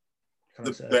 Forgetful.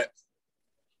 The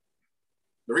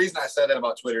reason I said that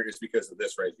about Twitter is because of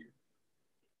this right here.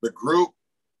 The group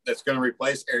that's going to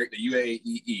replace Eric, the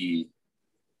UAEE,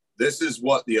 this is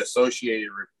what the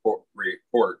Associated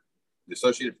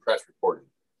Press reported.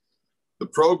 The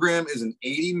program is an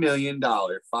 $80 million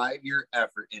 5-year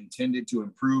effort intended to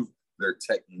improve their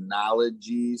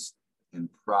technologies and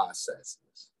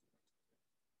processes.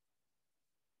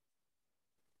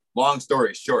 Long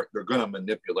story short, they're going to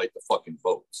manipulate the fucking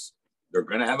votes. They're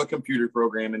going to have a computer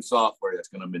program and software that's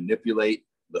going to manipulate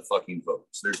the fucking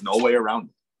votes. There's no way around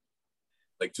it.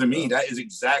 Like, to me, that is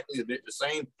exactly the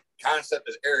same concept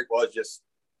as Eric was, just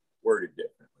worded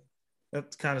differently.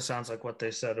 That kind of sounds like what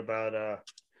they said about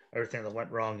everything that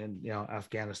went wrong in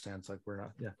Afghanistan. It's like, we're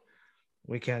not,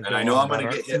 we can't. And I know I'm going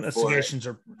to get hit investigations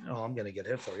for it. I'm going to get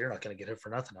hit for it. You're not going to get hit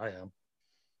for nothing. I am.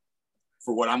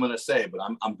 For what I'm going to say, but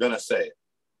I'm going to say it.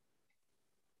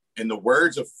 In the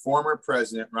words of former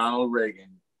President Ronald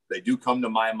Reagan, they do come to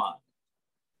my mind.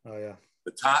 Oh, yeah.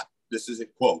 This is a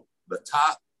quote, the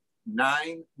top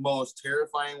 9 most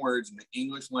terrifying words in the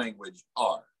English language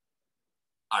are,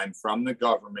 I'm from the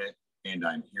government and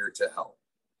I'm here to help.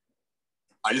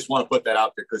 I just want to put that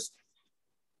out there, because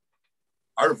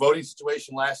our voting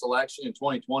situation last election in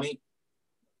 2020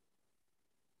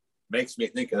 makes me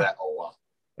think of that a lot.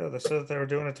 Yeah, they said they were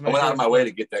doing it to make I went out of my way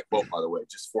to get that quote, by the way,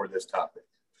 just for this topic.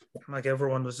 Like,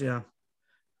 everyone was,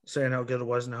 saying how good it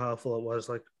was and how helpful it was,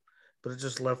 like, but it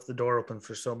just left the door open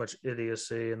for so much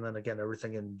idiocy. And then again,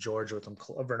 everything in Georgia with them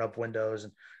covering up windows,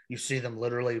 and you see them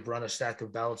literally run a stack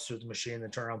of ballots through the machine,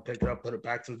 then turn around, pick it up, put it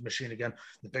back through the machine again,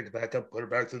 then pick it back up, put it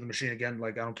back through the machine again.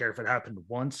 Like, I don't care if it happened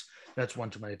once, that's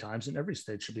one too many times, and every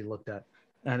state should be looked at.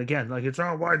 And again, like, it's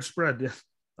all widespread.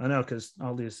 I know, because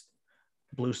all these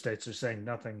blue states are saying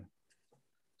nothing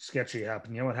sketchy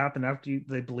happened. You know what happened after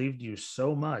they believed you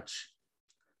so much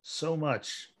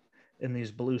in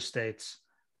these blue states,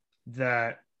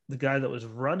 that the guy that was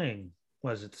running,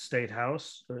 was it the state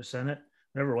house or Senate,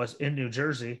 whatever it was, in New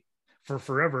Jersey for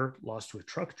forever, lost to a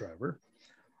truck driver.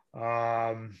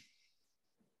 And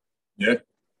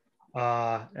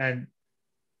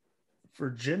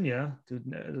Virginia,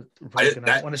 Republican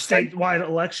won a statewide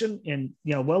election in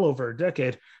well over a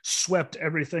decade, swept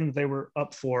everything they were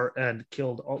up for and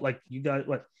killed all, like, you guys,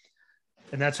 what?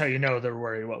 And that's how you know they're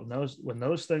worried. Well, when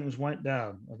those things went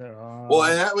down. Well,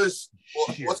 and that was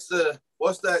what's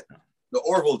that? The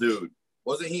Orville dude,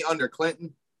 wasn't he under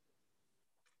Clinton?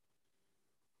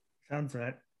 Sounds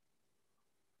right.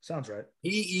 He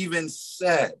even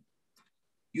said,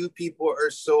 "You people are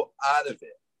so out of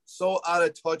it, so out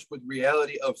of touch with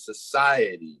reality of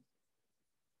society.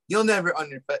 You'll never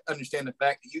understand the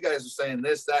fact that you guys are saying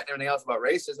this, that, and everything else about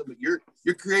racism, but you're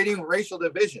creating racial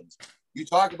divisions. You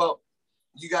talk about."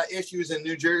 You got issues in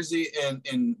New Jersey and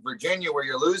in Virginia where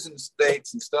you're losing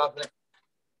states and stuff.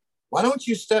 Why don't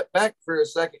you step back for a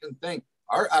second and think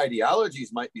our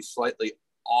ideologies might be slightly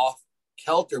off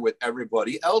kilter with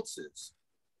everybody else's?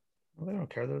 Well, they don't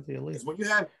care. They're the elite. When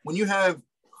you have,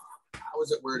 how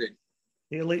is it worded?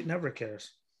 The elite never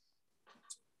cares.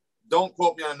 Don't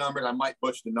quote me on numbers. I might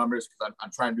butcher the numbers because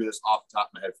I'm trying to do this off the top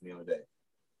of my head from the other day.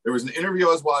 There was an interview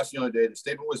I was watching the other day. The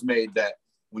statement was made that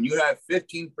when you have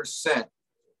 15%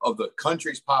 of the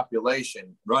country's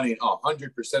population running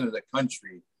 100% of the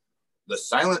country, the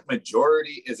silent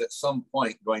majority is at some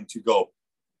point going to go.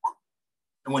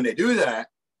 And when they do that,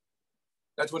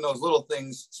 that's when those little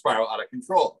things spiral out of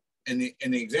control. And the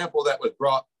example that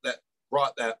brought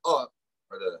that up,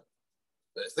 or the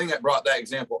thing that brought that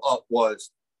example up, was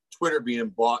Twitter being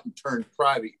bought and turned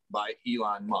private by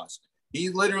Elon Musk. He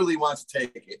literally wants to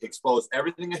take it, expose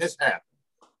everything that has happened.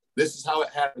 This is how it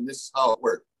happened. This is how it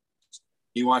worked.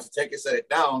 He wants to take it, set it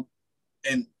down.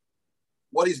 And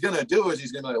what he's going to do is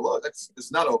he's going to be like, look,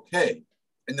 it's not okay.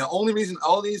 And the only reason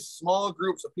all these small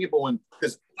groups of people,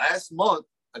 because last month,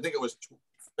 I think it was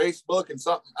Facebook and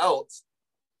something else,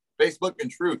 Facebook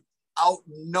and Truth,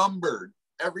 outnumbered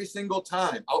every single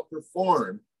time,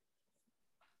 outperformed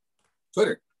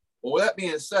Twitter. Well, with that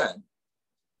being said,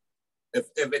 if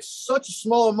it's such a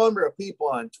small number of people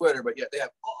on Twitter, but yet they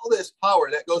have all this power,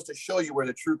 that goes to show you where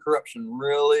the true corruption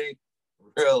really,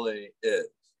 really is.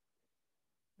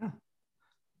 Yeah.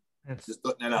 It's just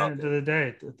putting it at out. the end of the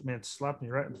day, it slapped me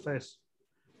right in the face.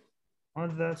 What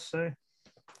did that say?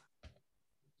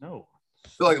 No. I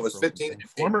feel like it was 15 and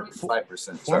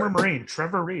 5%. Former Marine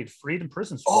Trevor Reed freed in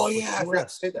prison. Oh yeah, I forgot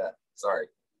to say that. Sorry,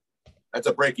 that's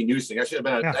a breaking news thing. That should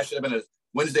have been a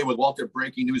Wednesday with Walter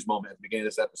breaking news moment at the beginning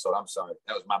of this episode. I'm sorry,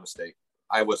 that was my mistake.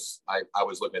 I was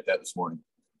looking at that this morning.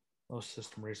 Most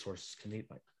system resources can eat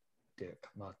my dick.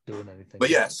 I'm not doing anything. But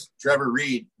yes, Trevor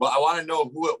Reed. Well, I want to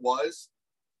know who it was.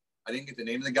 I didn't get the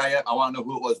name of the guy yet. I want to know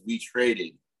who it was we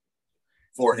traded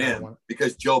for him,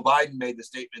 because Joe Biden made the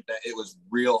statement that it was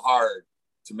real hard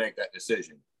to make that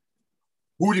decision.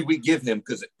 Who did we give him?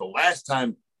 Because the last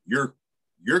time your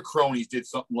cronies did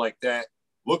something like that,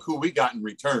 look who we got in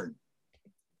return.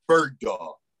 Bird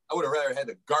dog. I would have rather had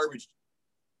the garbage,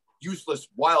 useless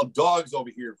wild dogs over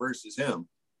here versus him.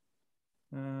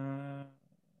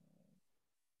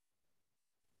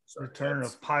 Return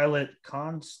of pilot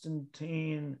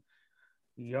Konstantin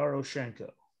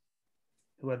Yaroshenko,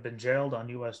 who had been jailed on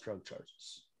U.S. drug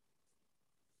charges.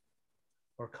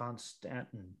 Or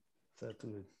Konstantin.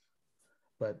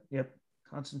 But, yep,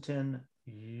 Konstantin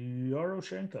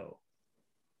Yaroshenko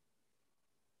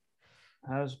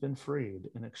has been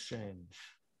freed in exchange.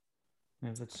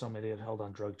 If it's somebody that held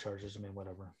on drug charges,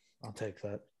 whatever. I'll take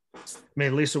that.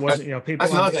 At least it wasn't, people.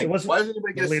 That's another thing. It wasn't Why does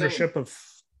anybody get the leadership of,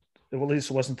 at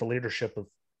least it wasn't the leadership of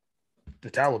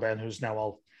the Taliban, who's now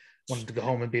all wanted to go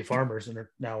home and be farmers and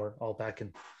are all back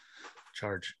in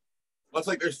charge. Well, it's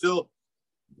like they're still,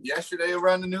 yesterday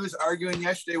around the news, arguing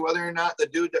yesterday whether or not the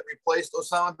dude that replaced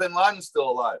Osama bin Laden is still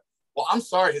alive. Well, I'm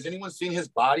sorry. Has anyone seen his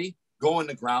body go in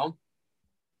the ground?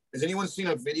 Has anyone seen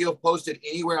a video posted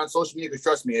anywhere on social media? Because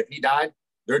trust me, if he died,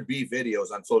 there'd be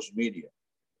videos on social media.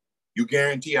 You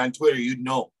guarantee on Twitter, you'd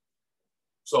know.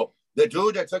 So the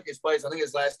dude that took his place, I think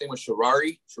his last name was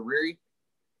Shariri.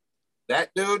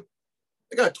 That dude,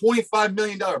 they got a $25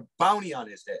 million bounty on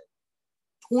his head.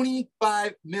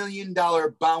 $25 million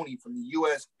bounty from the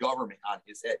U.S. government on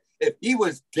his head. If he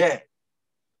was dead,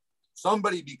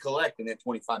 somebody be collecting that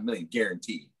 $25 million,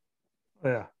 guaranteed.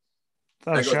 Yeah.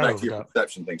 That goes back to your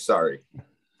perception thing. Sorry.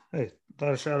 Hey,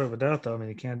 without a shadow of a doubt, though,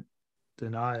 you can't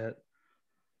deny it.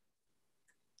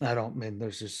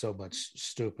 There's just so much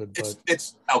stupid. But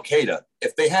it's Al Qaeda.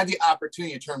 If they had the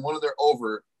opportunity to turn one of their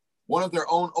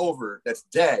own over that's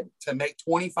dead to make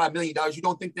 $25 million, you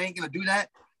don't think they ain't going to do that?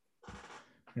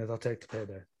 Yeah, they'll take the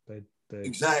payday. They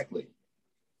exactly.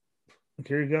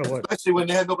 Here you go. What? Especially when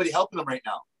they have nobody helping them right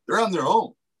now. They're on their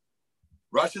own.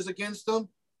 Russia's against them.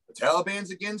 The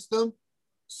Taliban's against them.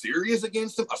 Syria's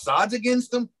against them. Assad's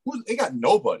against them. They got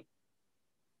nobody.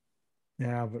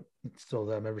 Yeah, but it's still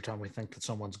them. Every time we think that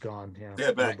someone's gone,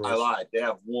 yeah. Back. I lied. They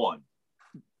have one,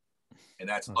 and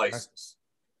that's ISIS.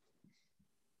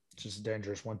 It's just a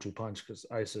dangerous 1-2 punch because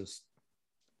ISIS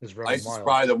is running ISIS wild. Is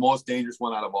probably the most dangerous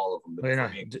one out of all of them.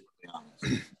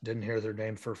 Didn't hear their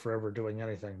name for forever doing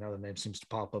anything. Now the name seems to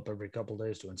pop up every couple of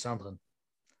days doing something.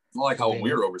 Not like how when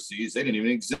we were overseas, they didn't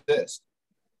even exist.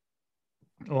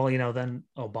 Well, then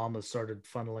Obama started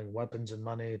funneling weapons and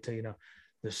money to,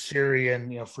 the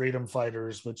Syrian, freedom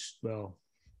fighters, which, well.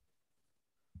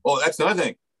 Oh, that's another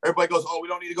thing. Everybody goes, we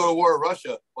don't need to go to war with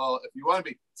Russia. Well, if you want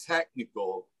to be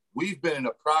technical, we've been in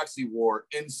a proxy war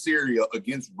in Syria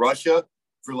against Russia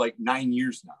for like 9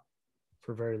 years now.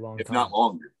 For a very long time. If not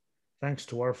longer. Thanks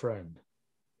to our friend,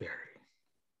 Barry.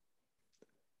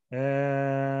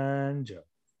 And Joe.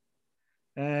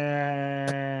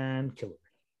 And Killer.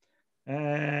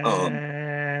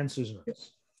 And Susan Rice.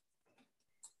 Yes.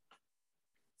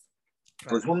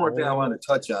 There's one more thing I wanted to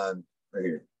touch on right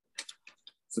here.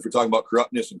 So if we're talking about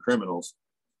corruptness and criminals.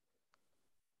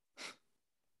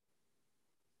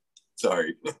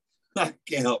 Sorry. I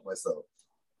can't help myself.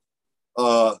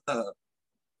 I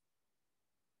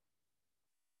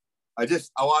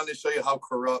wanted to show you how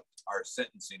corrupt our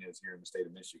sentencing is here in the state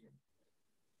of Michigan.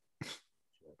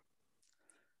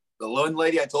 The one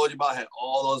lady I told you about had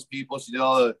all those people. She did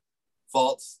all the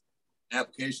false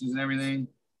applications and everything.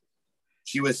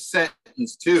 She was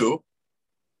sentenced to,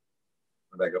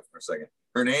 I'll back up for a second.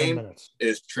 Her name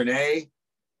is Trinae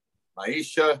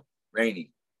Maisha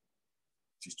Rainey.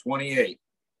 She's 28.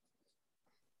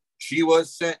 She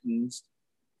was sentenced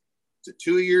to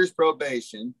 2 years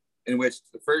probation, in which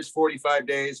the first 45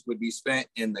 days would be spent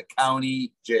in the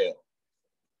county jail.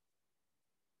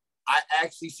 I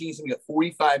actually seen somebody get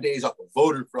 45 days off of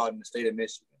voter fraud in the state of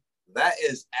Michigan. That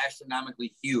is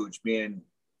astronomically huge, being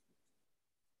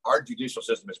our judicial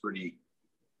system is pretty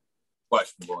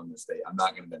questionable in this state. I'm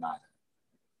not going to deny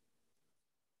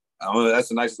that. That's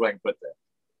the nicest way I can put that.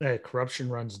 Hey, corruption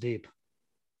runs deep.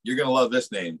 You're going to love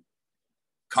this name.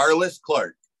 Carlos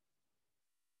Clark.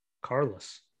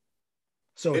 Carlos.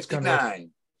 So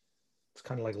 59. It's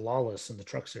kind of like Lawless in the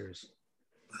Truck series.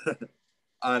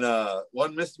 On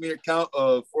one misdemeanor count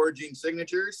of forging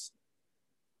signatures,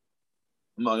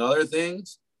 among other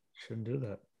things. Shouldn't do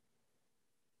that.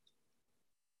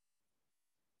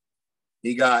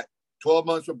 He got 12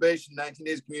 months probation, 19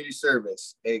 days community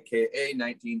service, aka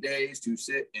 19 days to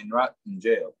sit in rotten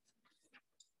jail.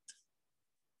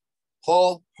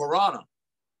 Paul Harana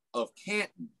of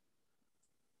Canton.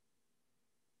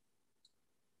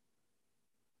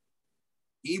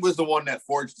 He was the one that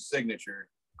forged the signature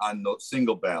on the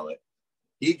single ballot.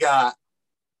 He got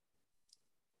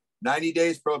 90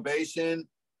 days probation,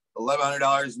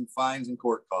 $1,100 in fines and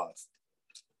court costs.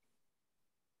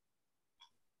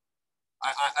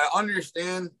 I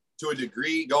understand to a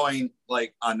degree going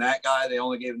like on that guy, they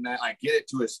only gave him that. I get it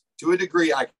to a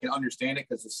degree. I can understand it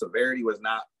because the severity was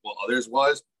not what others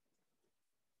was.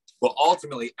 But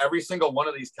ultimately, every single one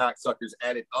of these cocksuckers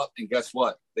added up, and guess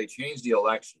what? They changed the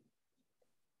election.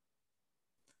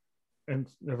 And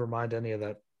never mind any of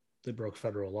that. They broke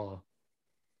federal law.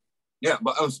 Yeah,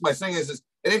 but my thing is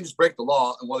they didn't just break the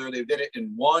law, and whether they did it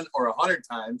in 1 or 100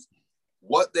 times,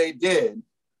 what they did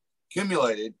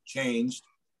accumulated, changed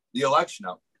the election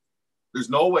out. There's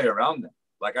no way around that.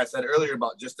 Like I said earlier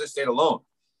about just this state alone,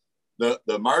 the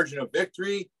margin of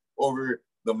victory over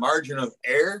the margin of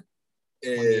error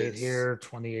is 28 here,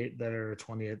 28 there,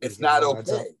 28. It's not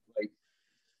okay. Like,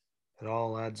 it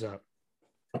all adds up.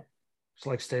 It's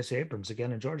like Stacey Abrams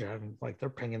again in Georgia having like they're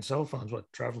pinging cell phones,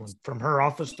 traveling from her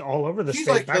office to all over the state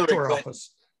like back to her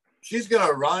office. She's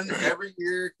gonna run every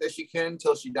year that she can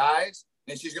until she dies,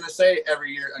 and she's gonna say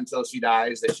every year until she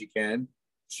dies that she can.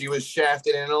 She was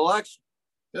shafted in an election.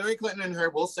 Hillary Clinton and her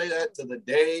will say that to the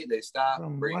day they stop.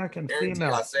 I'm black and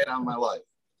female. I say it on my life.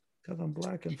 Because I'm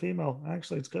black and female.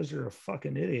 Actually, it's because you're a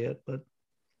fucking idiot. But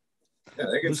yeah,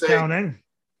 they can who's say counting?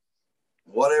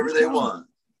 Whatever they want.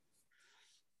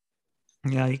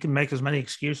 Yeah, you can make as many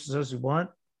excuses as you want.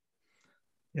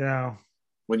 You know,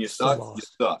 when you suck, you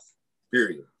suck.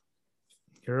 Period.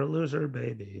 You're a loser,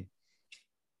 baby.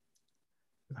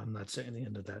 I'm not saying the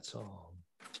end of that song.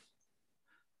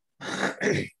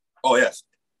 Oh, yes.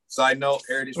 Side note,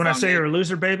 Heritage When Foundation. I say you're a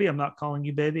loser, baby, I'm not calling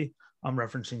you baby. I'm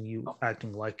referencing you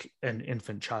acting like an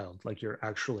infant child, like you're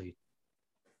actually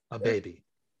a baby.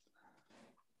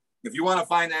 If you want to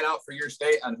find that out for your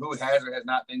state on who has or has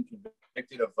not been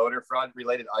convicted of voter fraud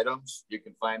related items, you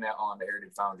can find that on the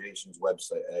Heritage Foundation's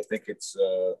website. I think it's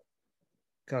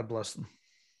God bless them.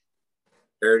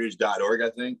 Heritage.org, I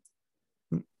think.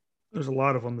 There's a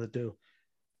lot of them that do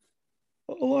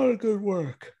a lot of good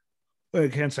work. I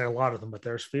can't say a lot of them, but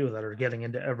there's few that are getting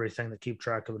into everything that keep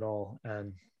track of it all.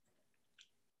 And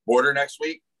border next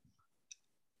week.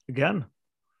 Again.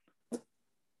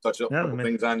 Touch up a couple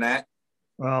things on that.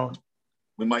 Well,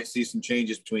 we might see some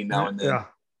changes between now and then. Yeah.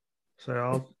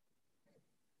 So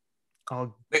I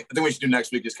think we should do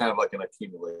next week is kind of like an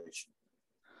accumulation.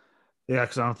 Yeah,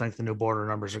 because I don't think the new border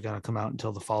numbers are going to come out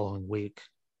until the following week.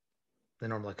 They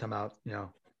normally come out,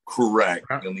 Correct.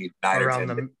 You'll need 9 around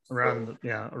or 10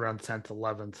 around 10th,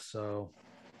 11th. So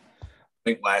I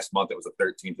think last month it was the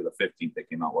 13th to the 15th that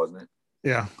came out, wasn't it?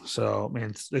 Yeah. So I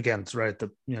mean, it's right at the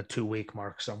 2-week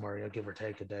mark somewhere, give or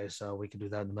take a day. So we can do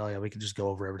that in the middle. Yeah, we can just go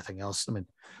over everything else. I mean,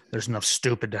 there's enough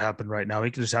stupid to happen right now.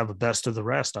 We can just have the best of the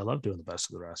rest. I love doing the best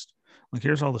of the rest. Like,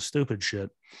 here's all the stupid shit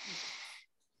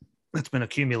that's been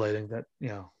accumulating that,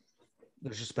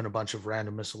 there's just been a bunch of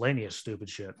random miscellaneous stupid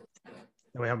shit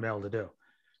that we haven't been able to do.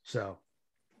 So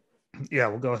yeah,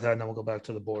 we'll go with that, and then we'll go back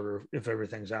to the border if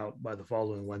everything's out by the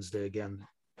following Wednesday again.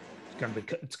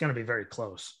 It's gonna be very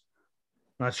close.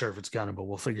 Not sure if it's gonna, but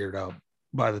we'll figure it out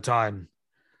by the time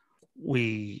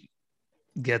we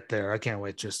get there. I can't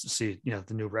wait just to see,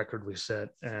 the new record we set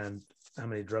and how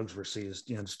many drugs were seized,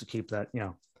 just to keep that,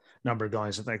 number going.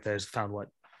 I think they found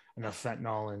enough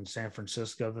fentanyl in San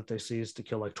Francisco that they seized to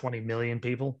kill like 20 million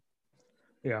people.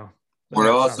 Yeah. We're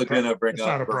also going to bring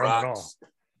up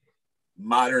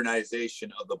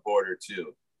modernization of the border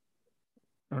too.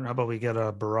 And how about we get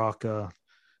a Barack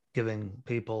giving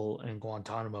people in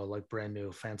Guantanamo like brand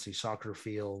new fancy soccer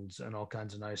fields and all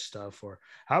kinds of nice stuff? Or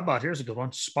how about, here's a good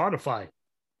one, Spotify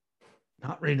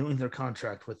not renewing their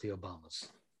contract with the Obamas.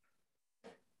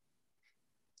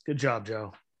 Good job,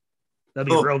 Joe. That'd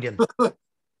be Rogan.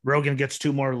 Rogan gets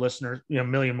 2 more listeners, a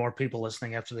million more people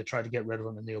listening after they try to get rid of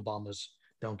him, and the Obamas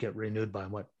don't get renewed by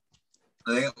him. What?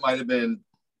 I think it might have been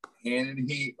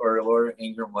Hannity or Laura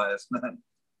Ingraham last night.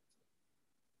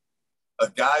 A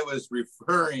guy was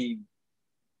referring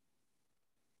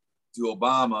to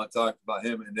Obama, talked about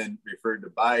him, and then referred to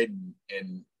Biden.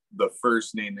 And the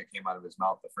first name that came out of his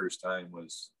mouth the first time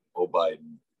was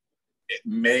Biden. It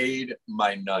made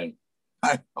my night.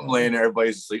 I'm laying there,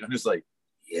 everybody's asleep. I'm just like,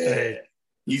 yeah, hey,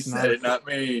 he said it, not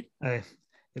me. Hey,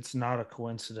 it's not a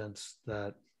coincidence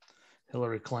that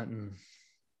Hillary Clinton,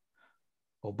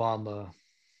 Obama,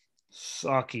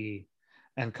 Psaki,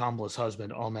 and Kamala's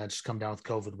husband all managed to come down with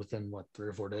COVID within 3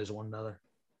 or 4 days of one another.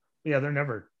 Yeah, they're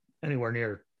never anywhere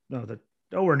near. No, they're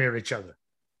nowhere near each other.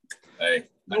 Hey,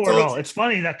 nowhere at all. It's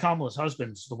funny that Kamala's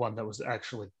husband's the one that was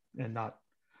actually, and not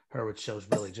her, which shows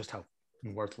really just how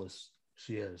worthless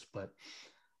she is. But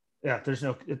yeah,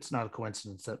 it's not a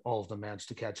coincidence that all of them managed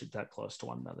to catch it that close to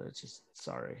one another. It's just,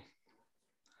 sorry.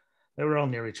 They were all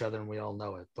near each other and we all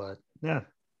know it. But yeah,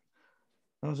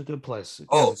 that was a good place.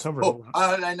 How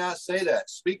did I not say that?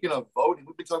 Speaking of voting,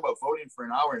 we've been talking about voting for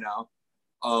an hour now.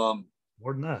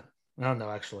 More than that. No,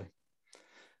 actually.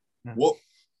 Yeah. Well,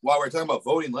 while we're talking about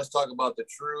voting, let's talk about the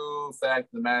true fact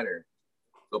of the matter.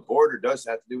 The border does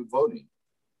have to do with voting.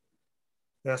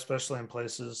 Yeah, especially in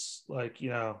places like,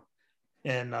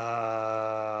 in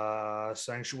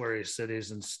sanctuary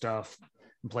cities and stuff,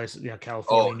 in places,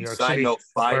 California, New York City. Note,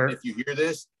 Biden, if you hear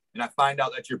this and I find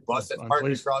out that your bus that's parked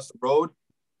across the road,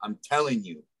 I'm telling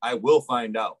you, I will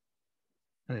find out.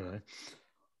 Anyway,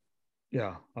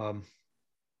 yeah. So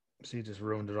he just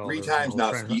ruined it all. 3 times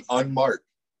now. He unmarked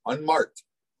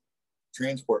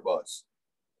transport bus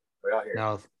right out here.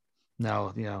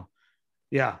 Now,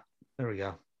 yeah. There we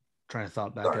go. Trying to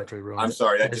thought back after he ruined it. I'm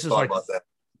sorry, I just thought about that.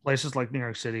 Places like New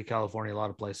York City, California, a lot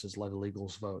of places let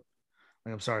illegals vote.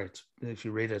 I'm sorry, if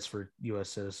you read it, it's for U.S.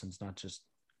 citizens, not just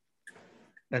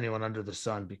anyone under the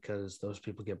sun, because those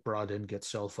people get brought in, get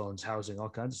cell phones, housing, all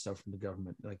kinds of stuff from the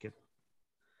government.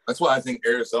 That's why I think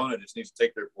Arizona just needs to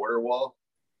take their border wall,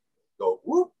 go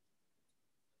whoop.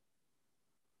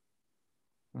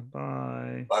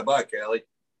 Bye. Bye, Callie.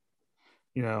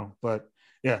 But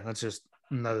yeah, that's just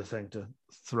another thing to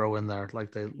throw in there.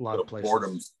 Like a lot of places.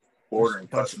 Border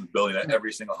and customs building at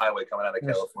every single highway coming out of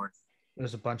California.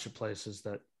 There's a bunch of places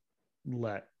that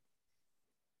let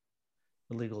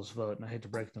illegals vote, and I hate to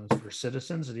break them, it's for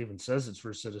citizens. It even says it's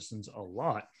for citizens a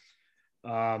lot,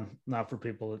 not for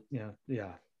people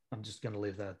that, I'm just going to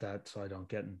leave that at that so I don't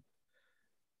get in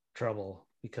trouble,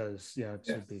 because it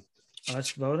should be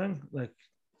us voting, like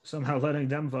somehow letting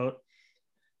them vote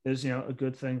is a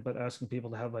good thing, but asking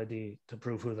people to have ID to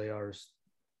prove who they are is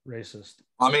racist.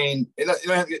 I mean, you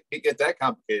don't have to get that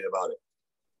complicated about it.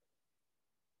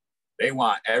 They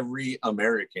want every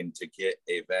American to get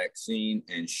a vaccine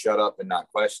and shut up and not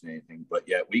question anything, but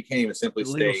yet we can't even simply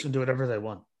state can do whatever they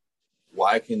want.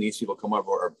 Why can these people come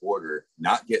over our border,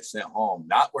 not get sent home,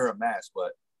 not wear a mask,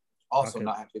 but also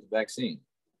not have to get the vaccine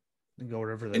and go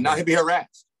wherever they and want. Not be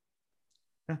harassed,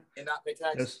 and not pay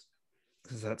taxes?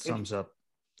 Because that sums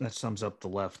up the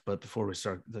left. But before we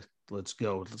start, let's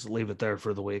go. Let's leave it there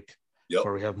for the week.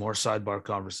 Before we have more sidebar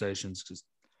conversations, because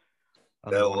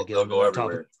they'll go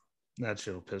everywhere. That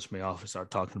shit will piss me off. I start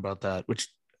talking about that, which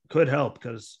could help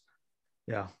because,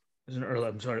 it's an early.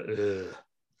 I'm sorry.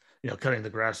 Cutting the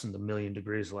grass in the million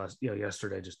degrees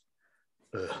yesterday, just.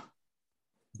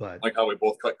 But like how we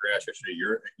both cut grass yesterday.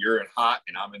 You're in hot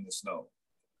and I'm in the snow.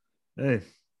 Hey,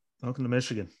 welcome to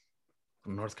Michigan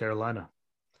from North Carolina.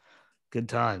 Good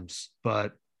times,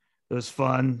 but it was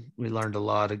fun. We learned a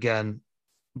lot. Again,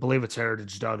 I believe it's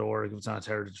heritage.org. If it's not, it's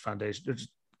Heritage Foundation. Just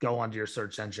go onto your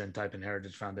search engine, type in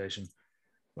Heritage Foundation.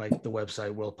 Like, the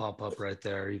website will pop up right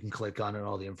there. You can click on it.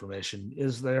 All the information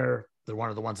is there. They're one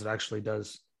of the ones that actually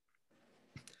does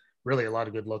really a lot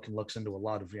of good looks into a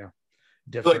lot of, different.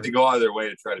 I feel like they go out of their way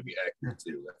to try to be accurate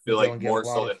too. I feel like more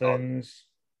so than things.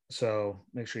 So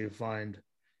make sure you find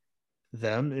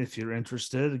them if you're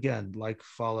interested. Again, like,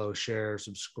 follow, share,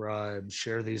 subscribe,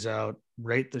 share these out,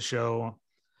 rate the show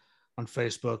on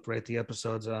Facebook, rate the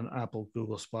episodes on Apple,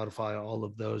 Google, Spotify, all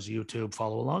of those, YouTube,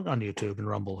 follow along on YouTube and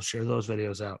Rumble, share those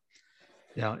videos out.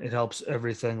 It helps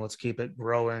everything. Let's keep it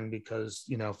growing because,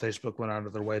 Facebook went out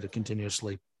of their way to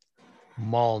continuously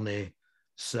maul me.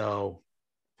 So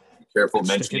Careful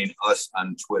mentioning us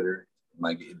on Twitter.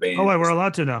 Might get banned. Oh, wait, we're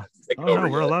allowed to now. Oh, no,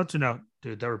 we're allowed to now.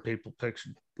 Dude, there were people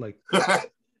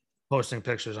posting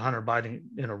pictures of Hunter Biden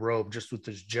in a robe just with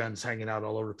his gens hanging out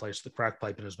all over the place, the crack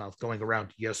pipe in his mouth, going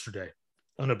around yesterday,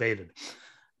 unabated.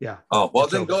 Yeah. Oh, well,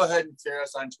 then go ahead and share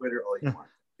us on Twitter all you want.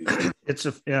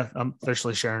 I'm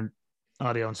officially sharing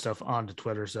audio and stuff onto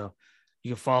Twitter, so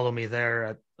you can follow me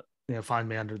there at, find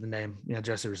me under the name,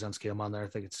 Jesse Rucinski. I'm on there. I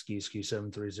think it's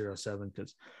SKI7307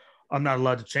 because I'm not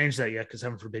allowed to change that yet because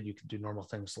heaven forbid you can do normal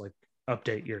things like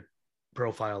update your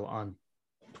profile on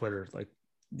Twitter. Like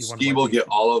Ski will get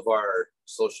all of our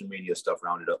social media stuff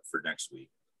rounded up for next week.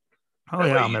 Oh, that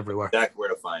yeah, I'm everywhere. Exactly where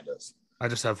to find us. I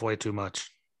just have way too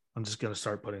much. I'm just going to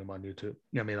start putting them on YouTube.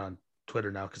 On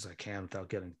Twitter now because I can without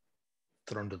getting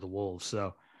thrown to the wolves.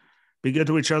 So be good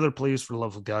to each other, please. For the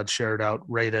love of God, share it out,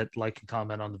 rate it, like and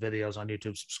comment on the videos on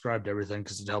YouTube, subscribe to everything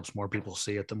because it helps more people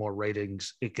see it. The more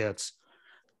ratings it gets,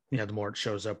 the more it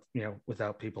shows up,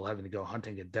 without people having to go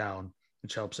hunting it down,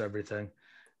 which helps everything.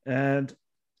 And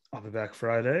I'll be back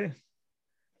Friday.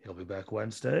 He'll be back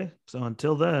Wednesday. So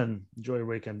until then, enjoy your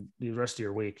weekend, the rest of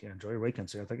your week. Enjoy your weekend.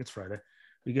 So I think it's Friday.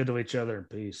 Be good to each other and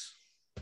peace.